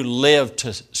live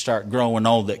to start growing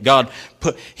old. That God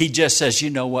He just says, you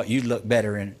know what? You look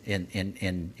better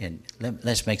in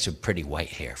let's make some pretty white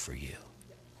hair for you.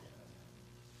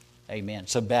 Amen.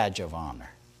 It's a badge of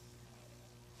honor.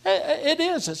 It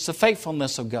is. It's the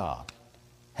faithfulness of God.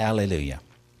 Hallelujah.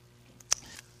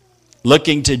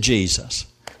 Looking to Jesus,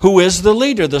 who is the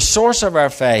leader, the source of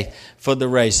our faith for the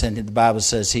race. And the Bible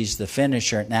says He's the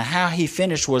finisher. Now, how He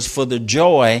finished was for the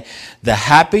joy, the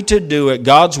happy to do it,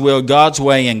 God's will, God's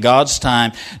way, in God's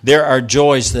time. There are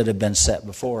joys that have been set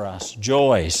before us.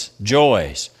 Joys.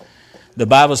 The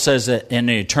Bible says that in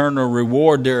the eternal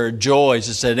reward there are joys.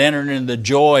 It said, enter into the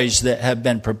joys that have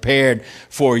been prepared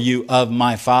for you of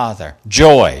my Father.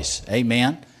 Joys.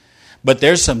 Amen. But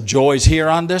there's some joys here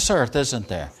on this earth, isn't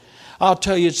there? I'll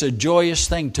tell you, it's a joyous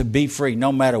thing to be free,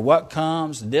 no matter what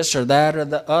comes, this or that or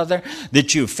the other,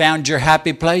 that you've found your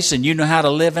happy place and you know how to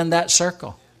live in that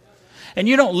circle. And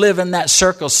you don't live in that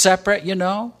circle separate,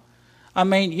 I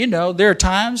mean, there are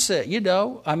times that,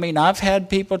 I've had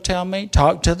people tell me,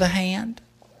 talk to the hand.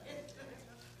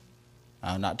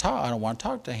 I don't want to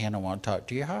talk to the hand, I want to talk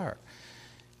to your heart.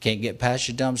 Can't get past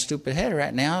your dumb, stupid head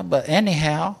right now, but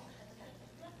anyhow,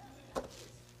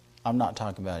 I'm not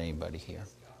talking about anybody here.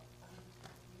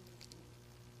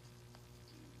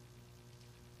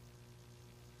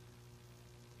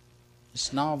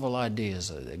 This novel idea is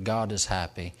that God is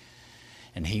happy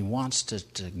and He wants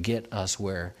to get us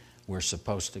where we're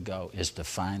supposed to go, is to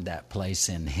find that place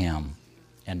in Him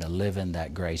and to live in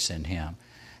that grace in Him.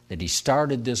 That He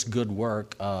started this good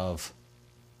work of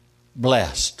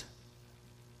blessed.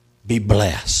 Be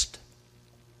blessed.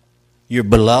 You're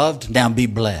beloved, now be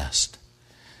blessed.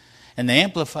 In the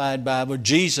Amplified Bible,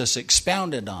 Jesus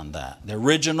expounded on that, the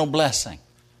original blessing.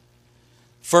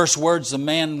 First words the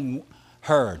man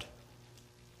heard.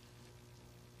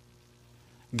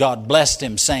 God blessed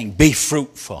him saying, be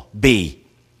fruitful. Be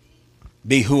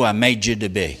who I made you to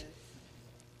be.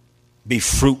 Be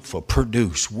fruitful.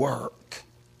 Produce. Work.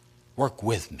 Work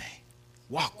with me.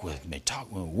 Walk with me. Talk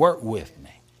with me. Work with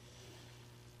me.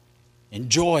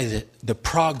 Enjoy the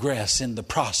progress in the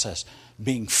process.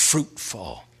 Being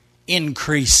fruitful.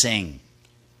 Increasing.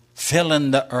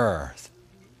 Filling the earth.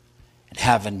 And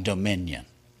having dominion.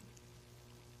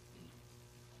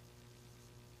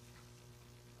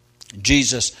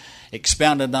 Jesus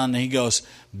expounded on it. He goes,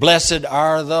 blessed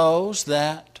are those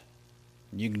that,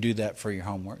 you can do that for your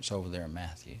homework. It's over there in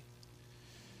Matthew.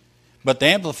 But the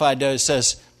Amplified does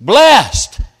says,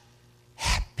 blessed,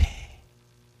 happy,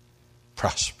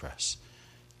 prosperous,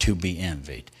 to be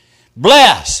envied.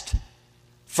 Blessed,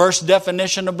 first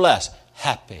definition of blessed,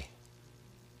 happy,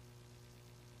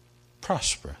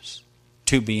 prosperous,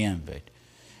 to be envied.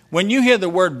 When you hear the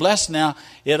word blessed now,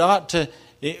 we ought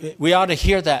to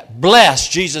hear that.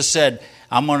 Blessed, Jesus said,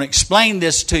 I'm going to explain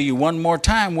this to you one more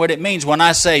time, what it means. When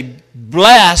I say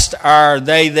blessed are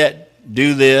they that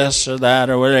do this or that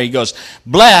or whatever, He goes,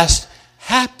 blessed,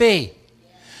 happy.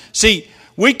 See,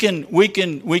 we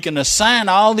can assign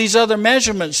all these other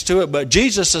measurements to it, but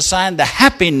Jesus assigned the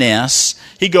happiness.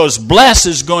 He goes, blessed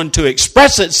is going to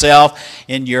express itself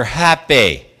in your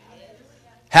happy.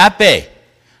 Happy.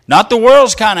 Not the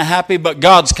world's kind of happy, but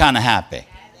God's kind of happy.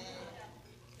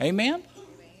 Amen?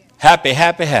 Happy,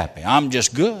 happy, happy. I'm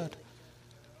just good.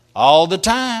 All the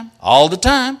time,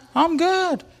 I'm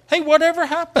good. Hey, whatever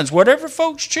happens, whatever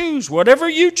folks choose, whatever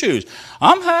you choose,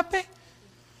 I'm happy.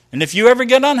 And if you ever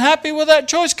get unhappy with that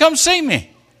choice, come see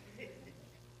me.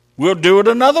 We'll do it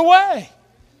another way.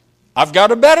 I've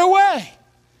got a better way.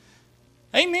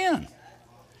 Amen.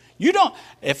 You don't.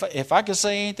 If I could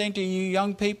say anything to you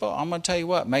young people, I'm going to tell you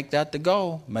what. Make that the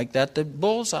goal. Make that the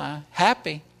bullseye.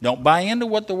 Happy. Don't buy into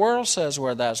what the world says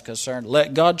where that's concerned.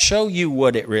 Let God show you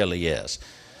what it really is.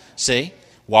 See?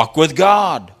 Walk with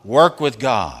God. Work with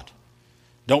God.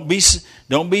 Don't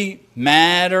be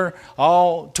mad or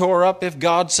all tore up if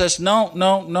God says, no,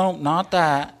 not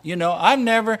that. I've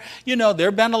never, there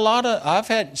have been I've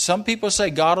had some people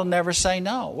say God will never say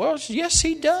no. Well, yes,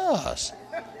 He does.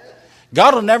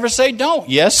 God will never say don't.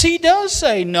 Yes, He does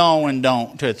say no and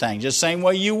don't to things. The same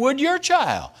way you would your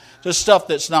child. The stuff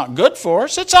that's not good for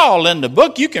us, it's all in the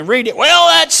book. You can read it. Well,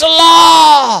 that's the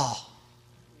law.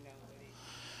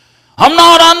 I'm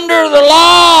not under the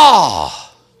law.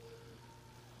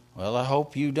 Well, I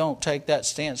hope you don't take that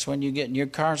stance when you get in your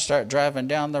car and start driving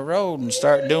down the road and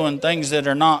start doing things that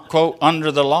are not, quote, under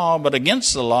the law, but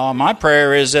against the law. My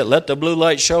prayer is that let the blue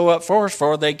light show up first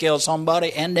before they kill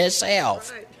somebody and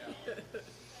themselves.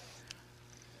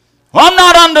 Well, I'm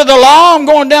not under the law. I'm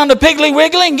going down to Piggly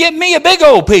Wiggly and get me a big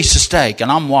old piece of steak.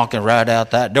 And I'm walking right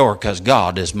out that door because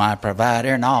God is my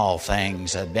provider and all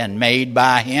things have been made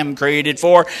by Him, created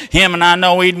for Him. And I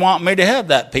know He'd want me to have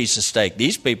that piece of steak.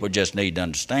 These people just need to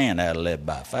understand how to live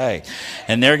by faith.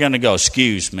 And they're going to go,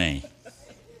 excuse me.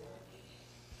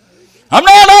 I'm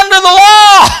not under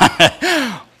the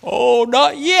law. Oh,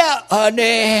 not yet,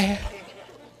 honey.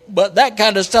 But that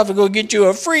kind of stuff is going to get you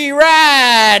a free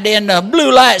ride in the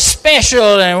Blue Light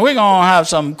Special, and we're going to have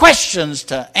some questions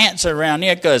to answer around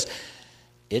here because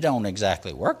it don't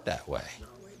exactly work that way.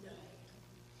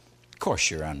 Of course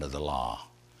you're under the law.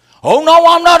 Oh, no,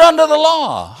 I'm not under the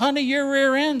law. Honey, your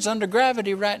rear end's under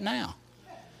gravity right now.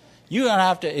 You're going to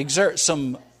have to exert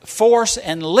some force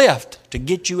and lift to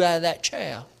get you out of that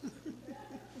chair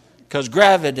because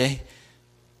gravity...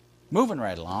 Moving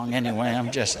right along. Anyway,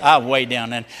 I'm way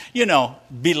down and,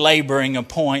 belaboring a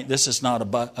point. This is not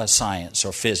a science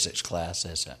or physics class,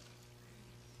 is it?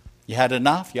 You had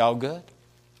enough? Y'all good?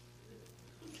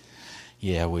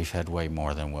 Yeah, we've had way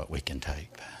more than what we can take,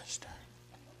 Pastor.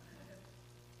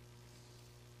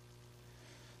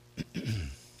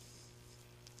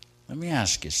 Let me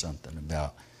ask you something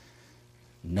about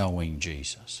knowing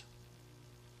Jesus,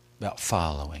 about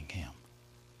following Him.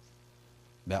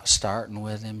 About starting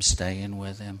with Him, staying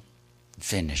with Him,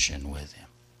 finishing with Him.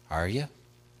 Are you?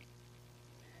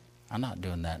 I'm not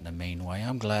doing that in a mean way.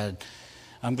 I'm glad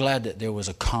that there was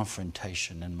a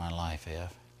confrontation in my life,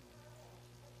 Ev.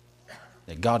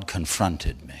 That God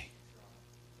confronted me.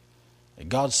 That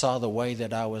God saw the way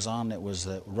that I was on. It was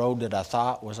the road that I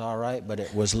thought was all right, but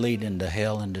it was leading to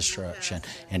hell and destruction.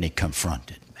 And He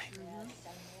confronted me.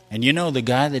 And the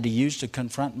guy that He used to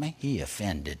confront me? He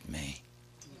offended me.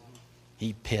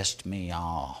 He pissed me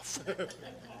off.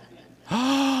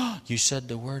 You said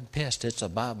the word pissed. It's a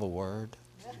Bible word.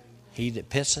 He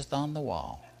that pisseth on the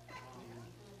wall.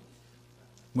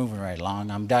 Moving right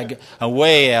along. I'm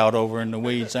way out over in the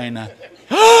weeds, ain't I?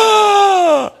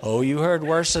 Oh, you heard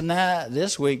worse than that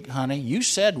this week, honey. You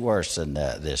said worse than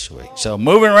that this week. So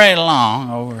moving right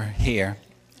along over here.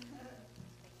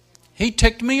 He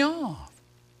ticked me off.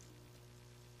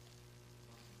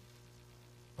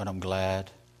 But I'm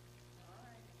glad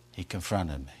He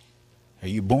confronted me. Are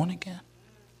you born again?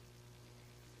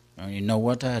 Well, you know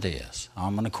what that is.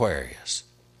 I'm an Aquarius.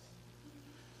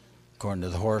 According to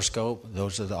the horoscope,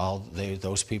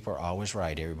 those people are always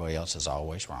right. Everybody else is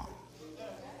always wrong.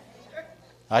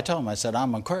 I told him, I said,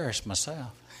 I'm an Aquarius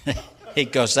myself. He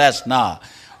goes, that's not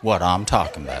what I'm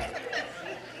talking about.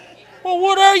 Well,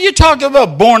 what are you talking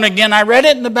about? Born again. I read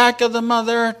it in the back of the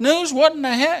Mother Earth News. What in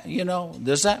the heck,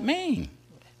 does that mean?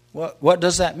 What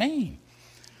does that mean?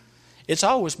 It's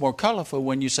always more colorful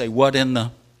when you say, what in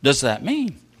the does that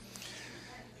mean?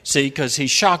 See, because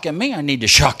he's shocking me, I need to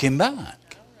shock him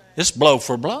back. It's blow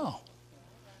for blow.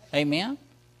 Amen?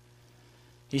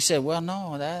 He said, well,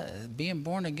 no, that being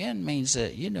born again means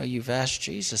that, you've asked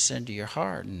Jesus into your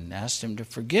heart and asked Him to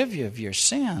forgive you of your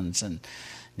sins. And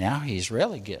now He's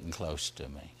really getting close to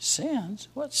me. Sins?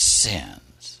 What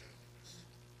sins?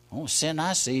 The only sin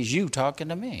I see is you talking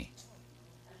to me.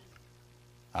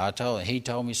 He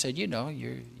told me, he said,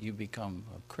 you become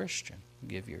a Christian,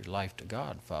 give your life to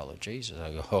God, follow Jesus.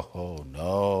 I go, oh,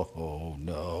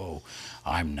 no,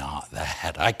 I'm not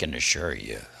that. I can assure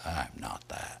you, I'm not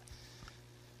that.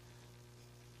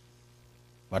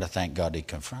 But I thank God He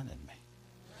confronted me.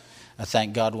 I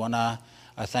thank God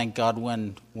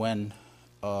when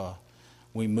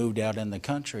we moved out in the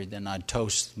country, then I'd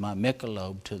toast my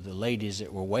Michelob to the ladies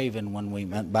that were waving when we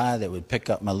went by that would pick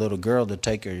up my little girl to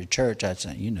take her to church. I'd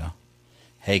say,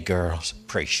 hey girls,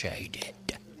 appreciate it.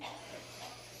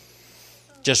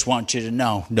 Just want you to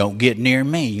know, don't get near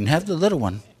me. You can have the little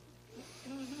one,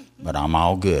 but I'm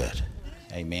all good.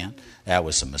 Amen. That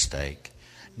was a mistake.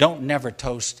 Don't never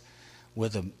toast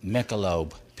with a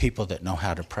Michelob people that know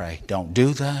how to pray. Don't do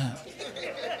that.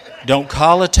 Don't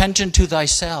call attention to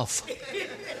thyself.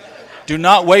 Do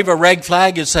not wave a red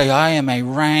flag and say, I am a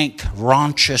rank,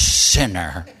 raunchous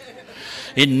sinner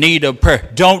in need of prayer.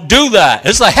 Don't do that.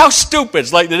 It's like, how stupid.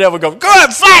 It's like the devil goes, go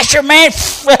ahead, flash your man.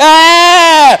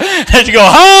 And you go,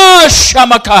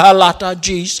 Shamakahalata,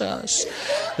 Jesus.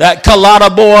 That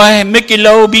Kalata boy, Mickey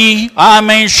Loby,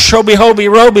 Shoby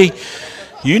Hoby Roby.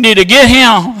 You need to get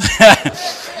him.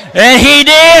 And he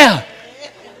did.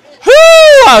 Whoo,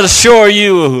 I assure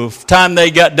you, the time they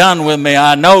got done with me,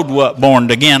 I knowed what born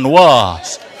again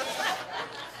was.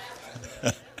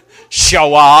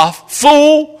 Show off,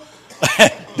 fool.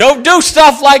 Don't do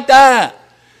stuff like that.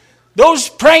 Those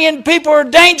praying people are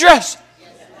dangerous.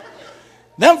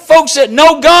 Them folks that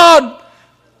know God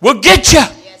will get you.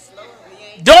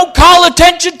 Don't call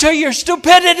attention to your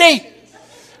stupidity.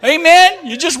 Amen.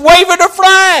 You're just waving a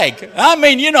flag. I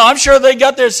mean, I'm sure they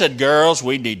got there and said, girls,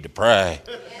 we need to pray.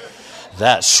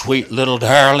 That sweet little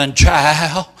darling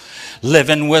child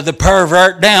living with a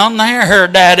pervert down there. Her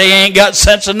daddy ain't got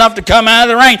sense enough to come out of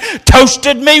the rain.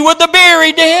 Toasted me with the beer,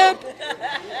 he did.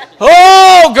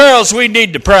 Oh, girls, we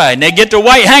need to pray. And they get the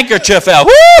white handkerchief out.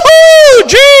 Woo-hoo,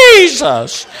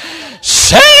 Jesus.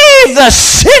 Save the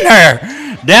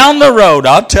sinner down the road.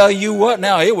 I'll tell you what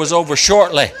now, it was over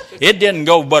shortly. It didn't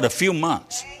go but a few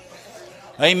months.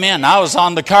 Amen. I was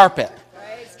on the carpet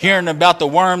hearing about the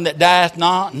worm that dieth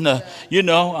not, and the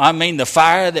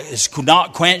fire that is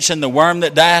not quenched, and the worm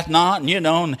that dieth not,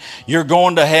 and you're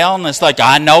going to hell, and it's like,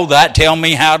 I know that. Tell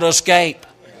me how to escape.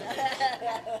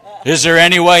 Is there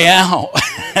any way out?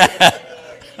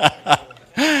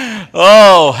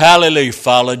 Oh, hallelujah.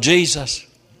 Follow Jesus.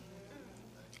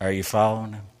 Are you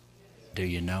following him? Do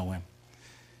you know him?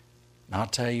 And I'll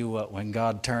tell you what, when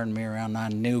God turned me around, I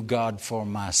knew God for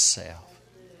myself.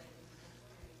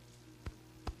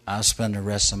 I'll spend the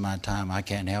rest of my time, I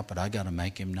can't help it, I got to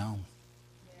make him known.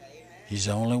 He's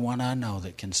the only one I know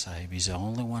that can save. He's the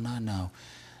only one I know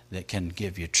that can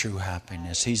give you true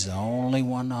happiness. He's the only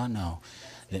one I know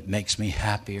that makes me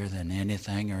happier than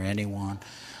anything or anyone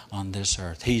on this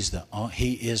earth. He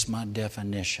is my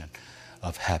definition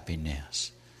of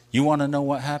happiness. You want to know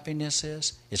what happiness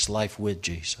is? It's life with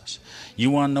Jesus.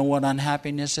 You want to know what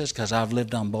unhappiness is? Because I've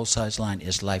lived on both sides of the line.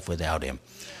 It's life without him.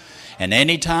 And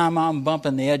anytime I'm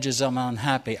bumping the edges, I'm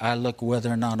unhappy, I look whether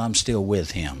or not I'm still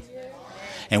with him.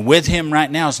 And with him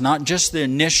right now, it's not just the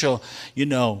initial,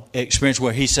 experience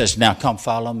where he says, now come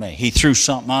follow me. He threw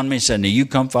something on me and said, now you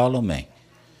come follow me.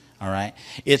 All right?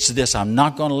 It's this, I'm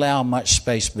not going to allow much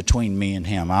space between me and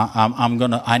him.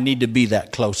 I need to be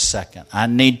that close second. I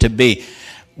need to be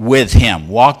with him,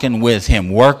 walking with him,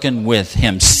 working with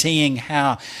him, seeing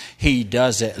how he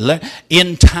does it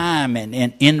in time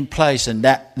and in place, and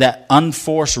that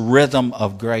unforced rhythm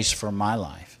of grace for my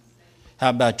life.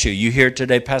 How about you? You here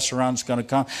today, Pastor Ron's going to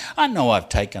come. I know I've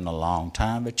taken a long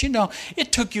time, but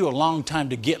it took you a long time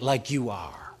to get like you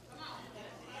are.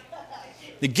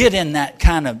 To get in that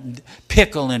kind of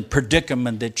pickle and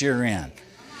predicament that you're in.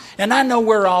 And I know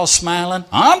we're all smiling.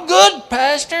 I'm good,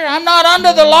 Pastor. I'm not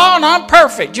under the law and I'm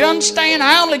perfect. You understand?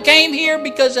 I only came here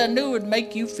because I knew it would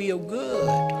make you feel good.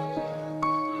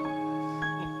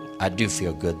 I do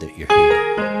feel good that you're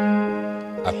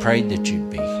here. I prayed that you'd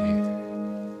be here.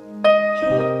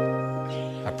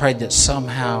 I prayed that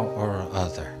somehow or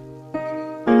other.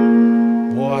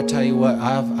 Boy, I tell you what,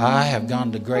 I have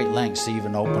gone to great lengths to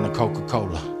even open a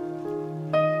Coca-Cola.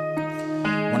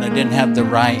 When I didn't have the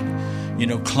right,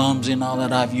 clumsy and all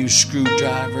that, I've used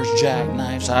screwdrivers,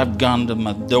 jackknives. I've gone to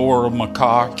my door of my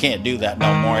car. Can't do that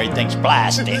no more. Everything's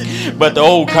plastic. But the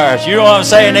old cars, you know what I'm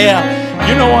saying there?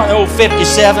 You know what, the old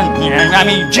 57?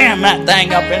 Jam that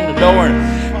thing up in the door.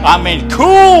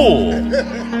 Cool.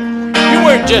 You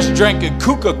weren't just drinking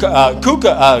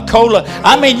Coca-Cola.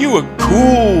 You were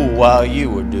cool while you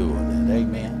were doing it.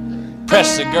 Amen.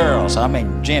 Press the girls.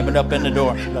 Jam it up in the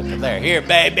door. Look at there. Here,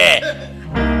 baby.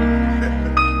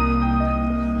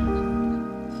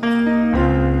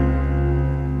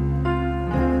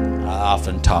 I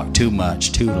often talk too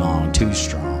much, too long, too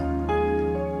strong.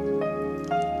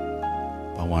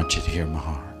 I want you to hear my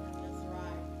heart.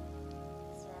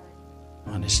 I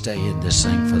want to stay in this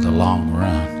thing for the long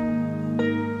run.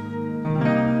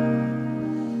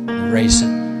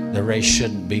 The race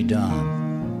shouldn't be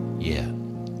done yet.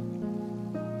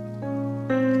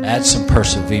 Add some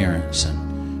perseverance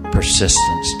and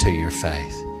persistence to your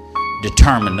faith.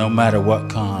 Determined, no matter what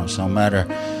comes, no matter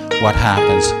what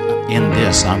happens, in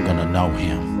this I'm going to know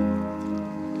him.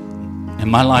 And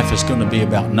my life is going to be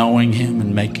about knowing him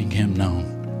and making him known.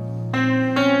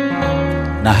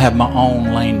 And I have my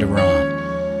own lane to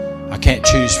run. I can't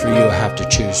choose for you, I have to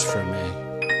choose for me.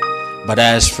 But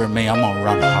as for me, I'm going to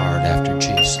run hard after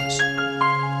Jesus.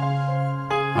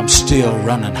 I'm still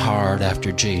running hard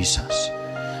after Jesus.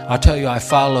 I'll tell you, I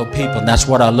follow people, and that's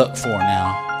what I look for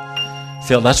now.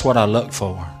 Phil, that's what I look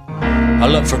for. I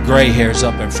look for gray hairs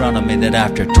up in front of me that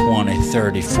after 20,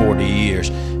 30, 40 years,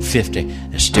 50,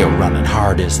 they're still running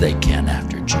hard as they can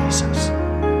after Jesus.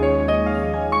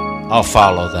 I'll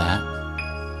follow that.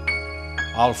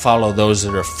 I'll follow those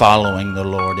that are following the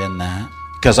Lord in that.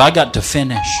 Because I got to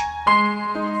finish.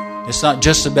 It's not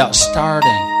just about starting.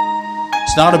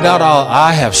 It's not about all.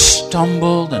 I have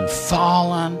stumbled and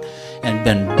fallen and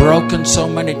been broken so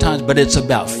many times, but it's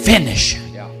about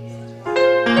finishing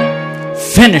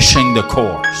the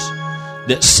course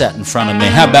that's set in front of me.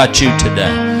 How about you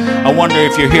today? I wonder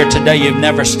if you're here today, you've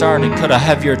never started. Could I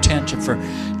have your attention for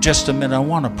just a minute? I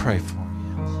want to pray for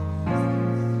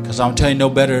you. Because I'm telling you, no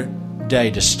better day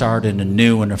to start in a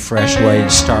new and a fresh way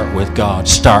and start with God.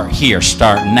 Start here,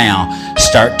 start now,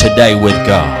 start today with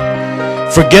God.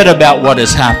 Forget about what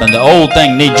has happened. The old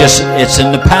thing it's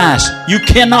in the past. You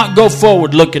cannot go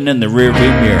forward looking in the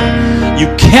rearview mirror. You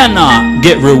cannot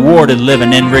get rewarded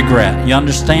living in regret. You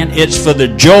understand? It's for the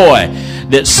joy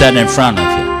that's set in front of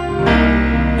you.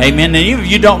 Amen. And if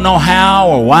you don't know how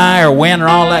or why or when or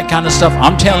all that kind of stuff,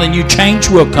 I'm telling you, change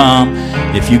will come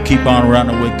if you keep on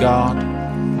running with God.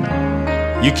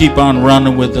 You keep on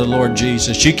running with the Lord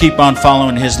Jesus. You keep on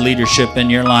following His leadership in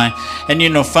your life. And you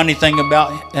know, funny thing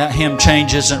about Him,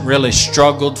 change isn't really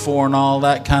struggled for and all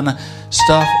that kind of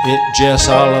stuff. It just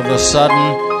all of a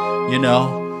sudden, you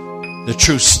know, the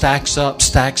truth stacks up,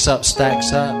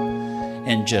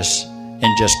 and just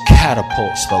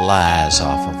catapults the lies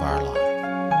off of our life.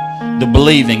 The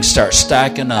believing starts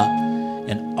stacking up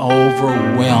and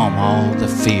overwhelm all the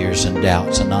fears and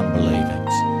doubts and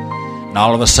unbelievings. And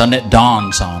all of a sudden it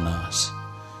dawns on us.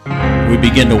 We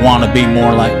begin to want to be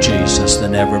more like Jesus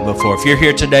than ever before. If you're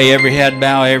here today, every head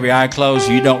bowed, every eye closed,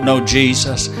 you don't know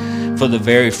Jesus for the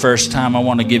very first time, I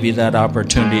want to give you that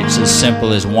opportunity. It's as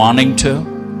simple as wanting to,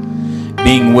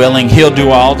 being willing. He'll do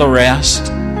all the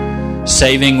rest.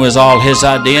 Saving was all His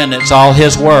idea and it's all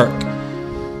His work.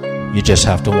 You just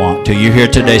have to want to. You're here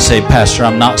today, say, Pastor,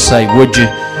 I'm not saved.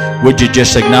 Would you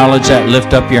just acknowledge that?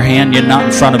 Lift up your hand. You're not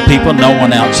in front of people. No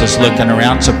one else is looking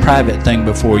around. It's a private thing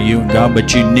before you and God,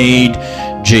 but you need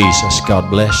Jesus. God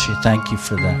bless you. Thank you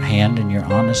for that hand and your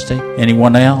honesty.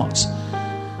 Anyone else?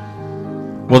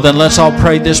 Well, then let's all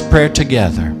pray this prayer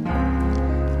together.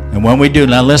 And when we do,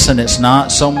 now listen, it's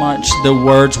not so much the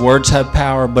words. Words have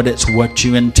power, but it's what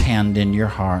you intend in your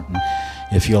heart. And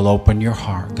if you'll open your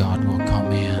heart, God will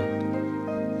come in.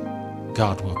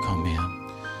 God will come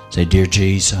in. Say, Dear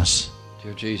Jesus,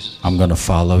 I'm going to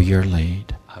follow your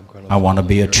lead. I want to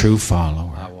be a true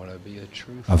follower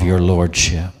of your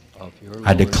Lordship.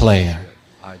 I declare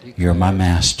you're my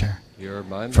master.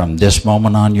 From this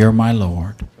moment on, you're my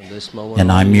Lord. And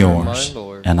I'm yours.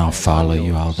 And I'll follow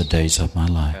you all the days of my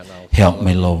life. Help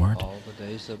me, Lord,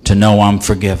 to know I'm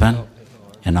forgiven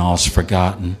and all's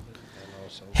forgotten.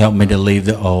 Help me to leave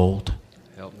the old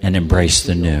and embrace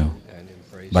the new.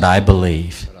 But I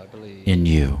believe in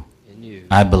you.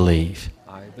 I believe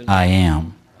I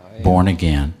am born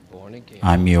again.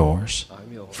 I'm yours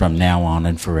from now on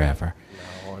and forever.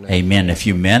 Amen. If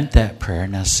you meant that prayer,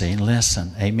 now say,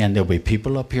 listen, amen. There'll be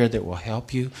people up here that will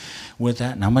help you with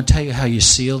that. And I'm going to tell you how you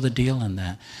seal the deal in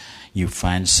that. You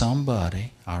find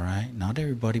somebody, all right, not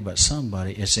everybody, but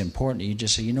somebody. It's important that you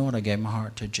just say, you know what, I gave my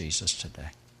heart to Jesus today.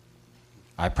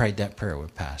 I prayed that prayer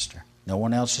with Pastor. No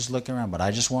one else is looking around, but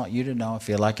I just want you to know, I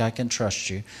feel like I can trust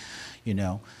you, you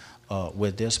know,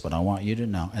 with this, but I want you to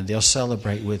know. And they'll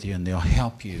celebrate with you and they'll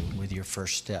help you with your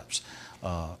first steps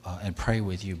and pray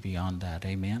with you beyond that.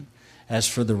 Amen. As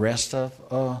for the rest of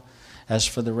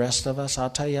us, I'll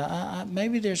tell you,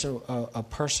 maybe there's a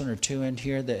person or two in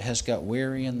here that has got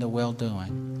weary in the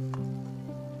well-doing.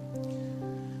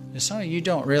 Some of you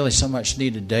don't really so much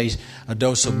need a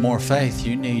dose of more faith.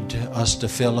 You need us to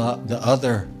fill up the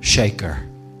other shaker.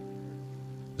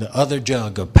 The other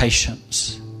jug of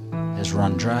patience has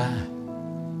run dry.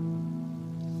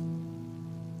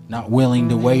 Not willing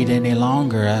to wait any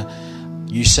longer.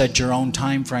 You set your own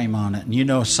time frame on it. And you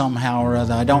know somehow or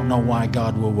other, I don't know why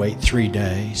God will wait 3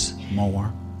 days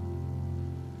more.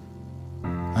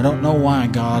 I don't know why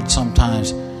God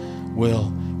sometimes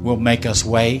will make us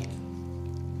wait.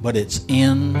 But it's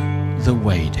in the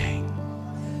waiting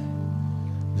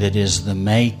that is the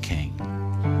making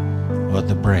or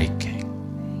the breaking.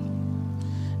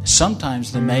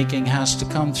 Sometimes the making has to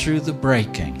come through the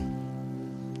breaking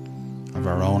of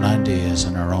our own ideas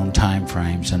and our own time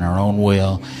frames and our own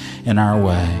will and our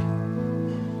way.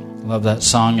 I love that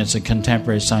song. It's a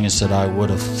contemporary song. It said, I would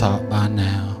have thought by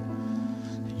now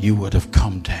you would have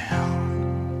come down.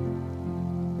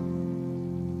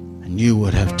 And you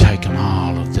would have taken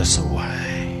all of this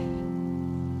away.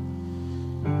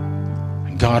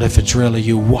 And God, if it's really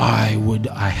you, why would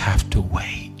I have to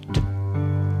wait?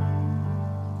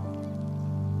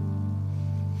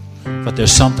 But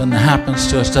there's something that happens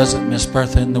to us, doesn't it, Miss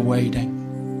Bertha, in the waiting?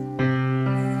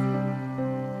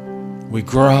 We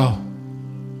grow.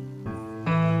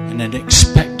 And an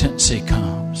expectancy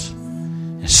comes.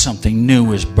 And something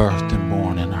new is birthed and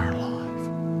born in our life.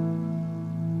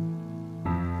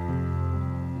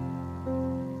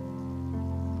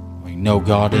 know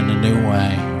God in a new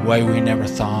way we never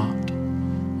thought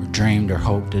or dreamed or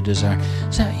hoped to desire.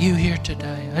 Is that you here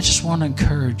today? I just want to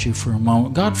encourage you for a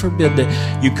moment. God forbid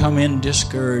that you come in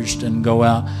discouraged and go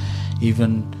out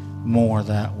even more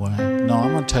that way. No,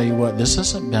 I'm going to tell you what, this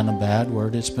hasn't been a bad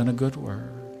word. It's been a good word.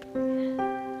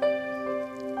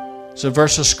 There's a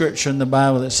verse of scripture in the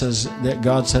Bible that says that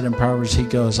God said in Proverbs, He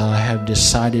goes, I have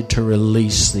decided to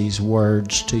release these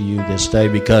words to you this day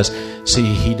because,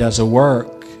 see, He does a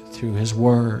work through His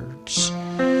words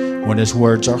when His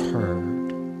words are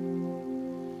heard.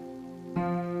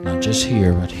 Not just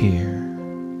here, but here.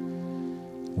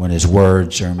 When His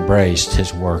words are embraced,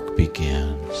 His work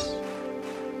begins.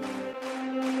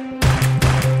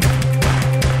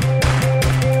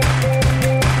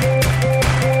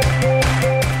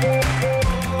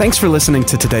 Thanks for listening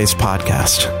to today's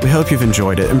podcast. We hope you've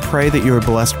enjoyed it and pray that you are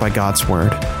blessed by God's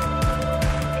Word.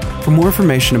 For more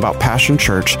information about Passion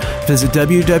Church, visit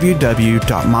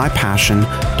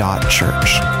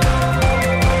www.mypassion.church.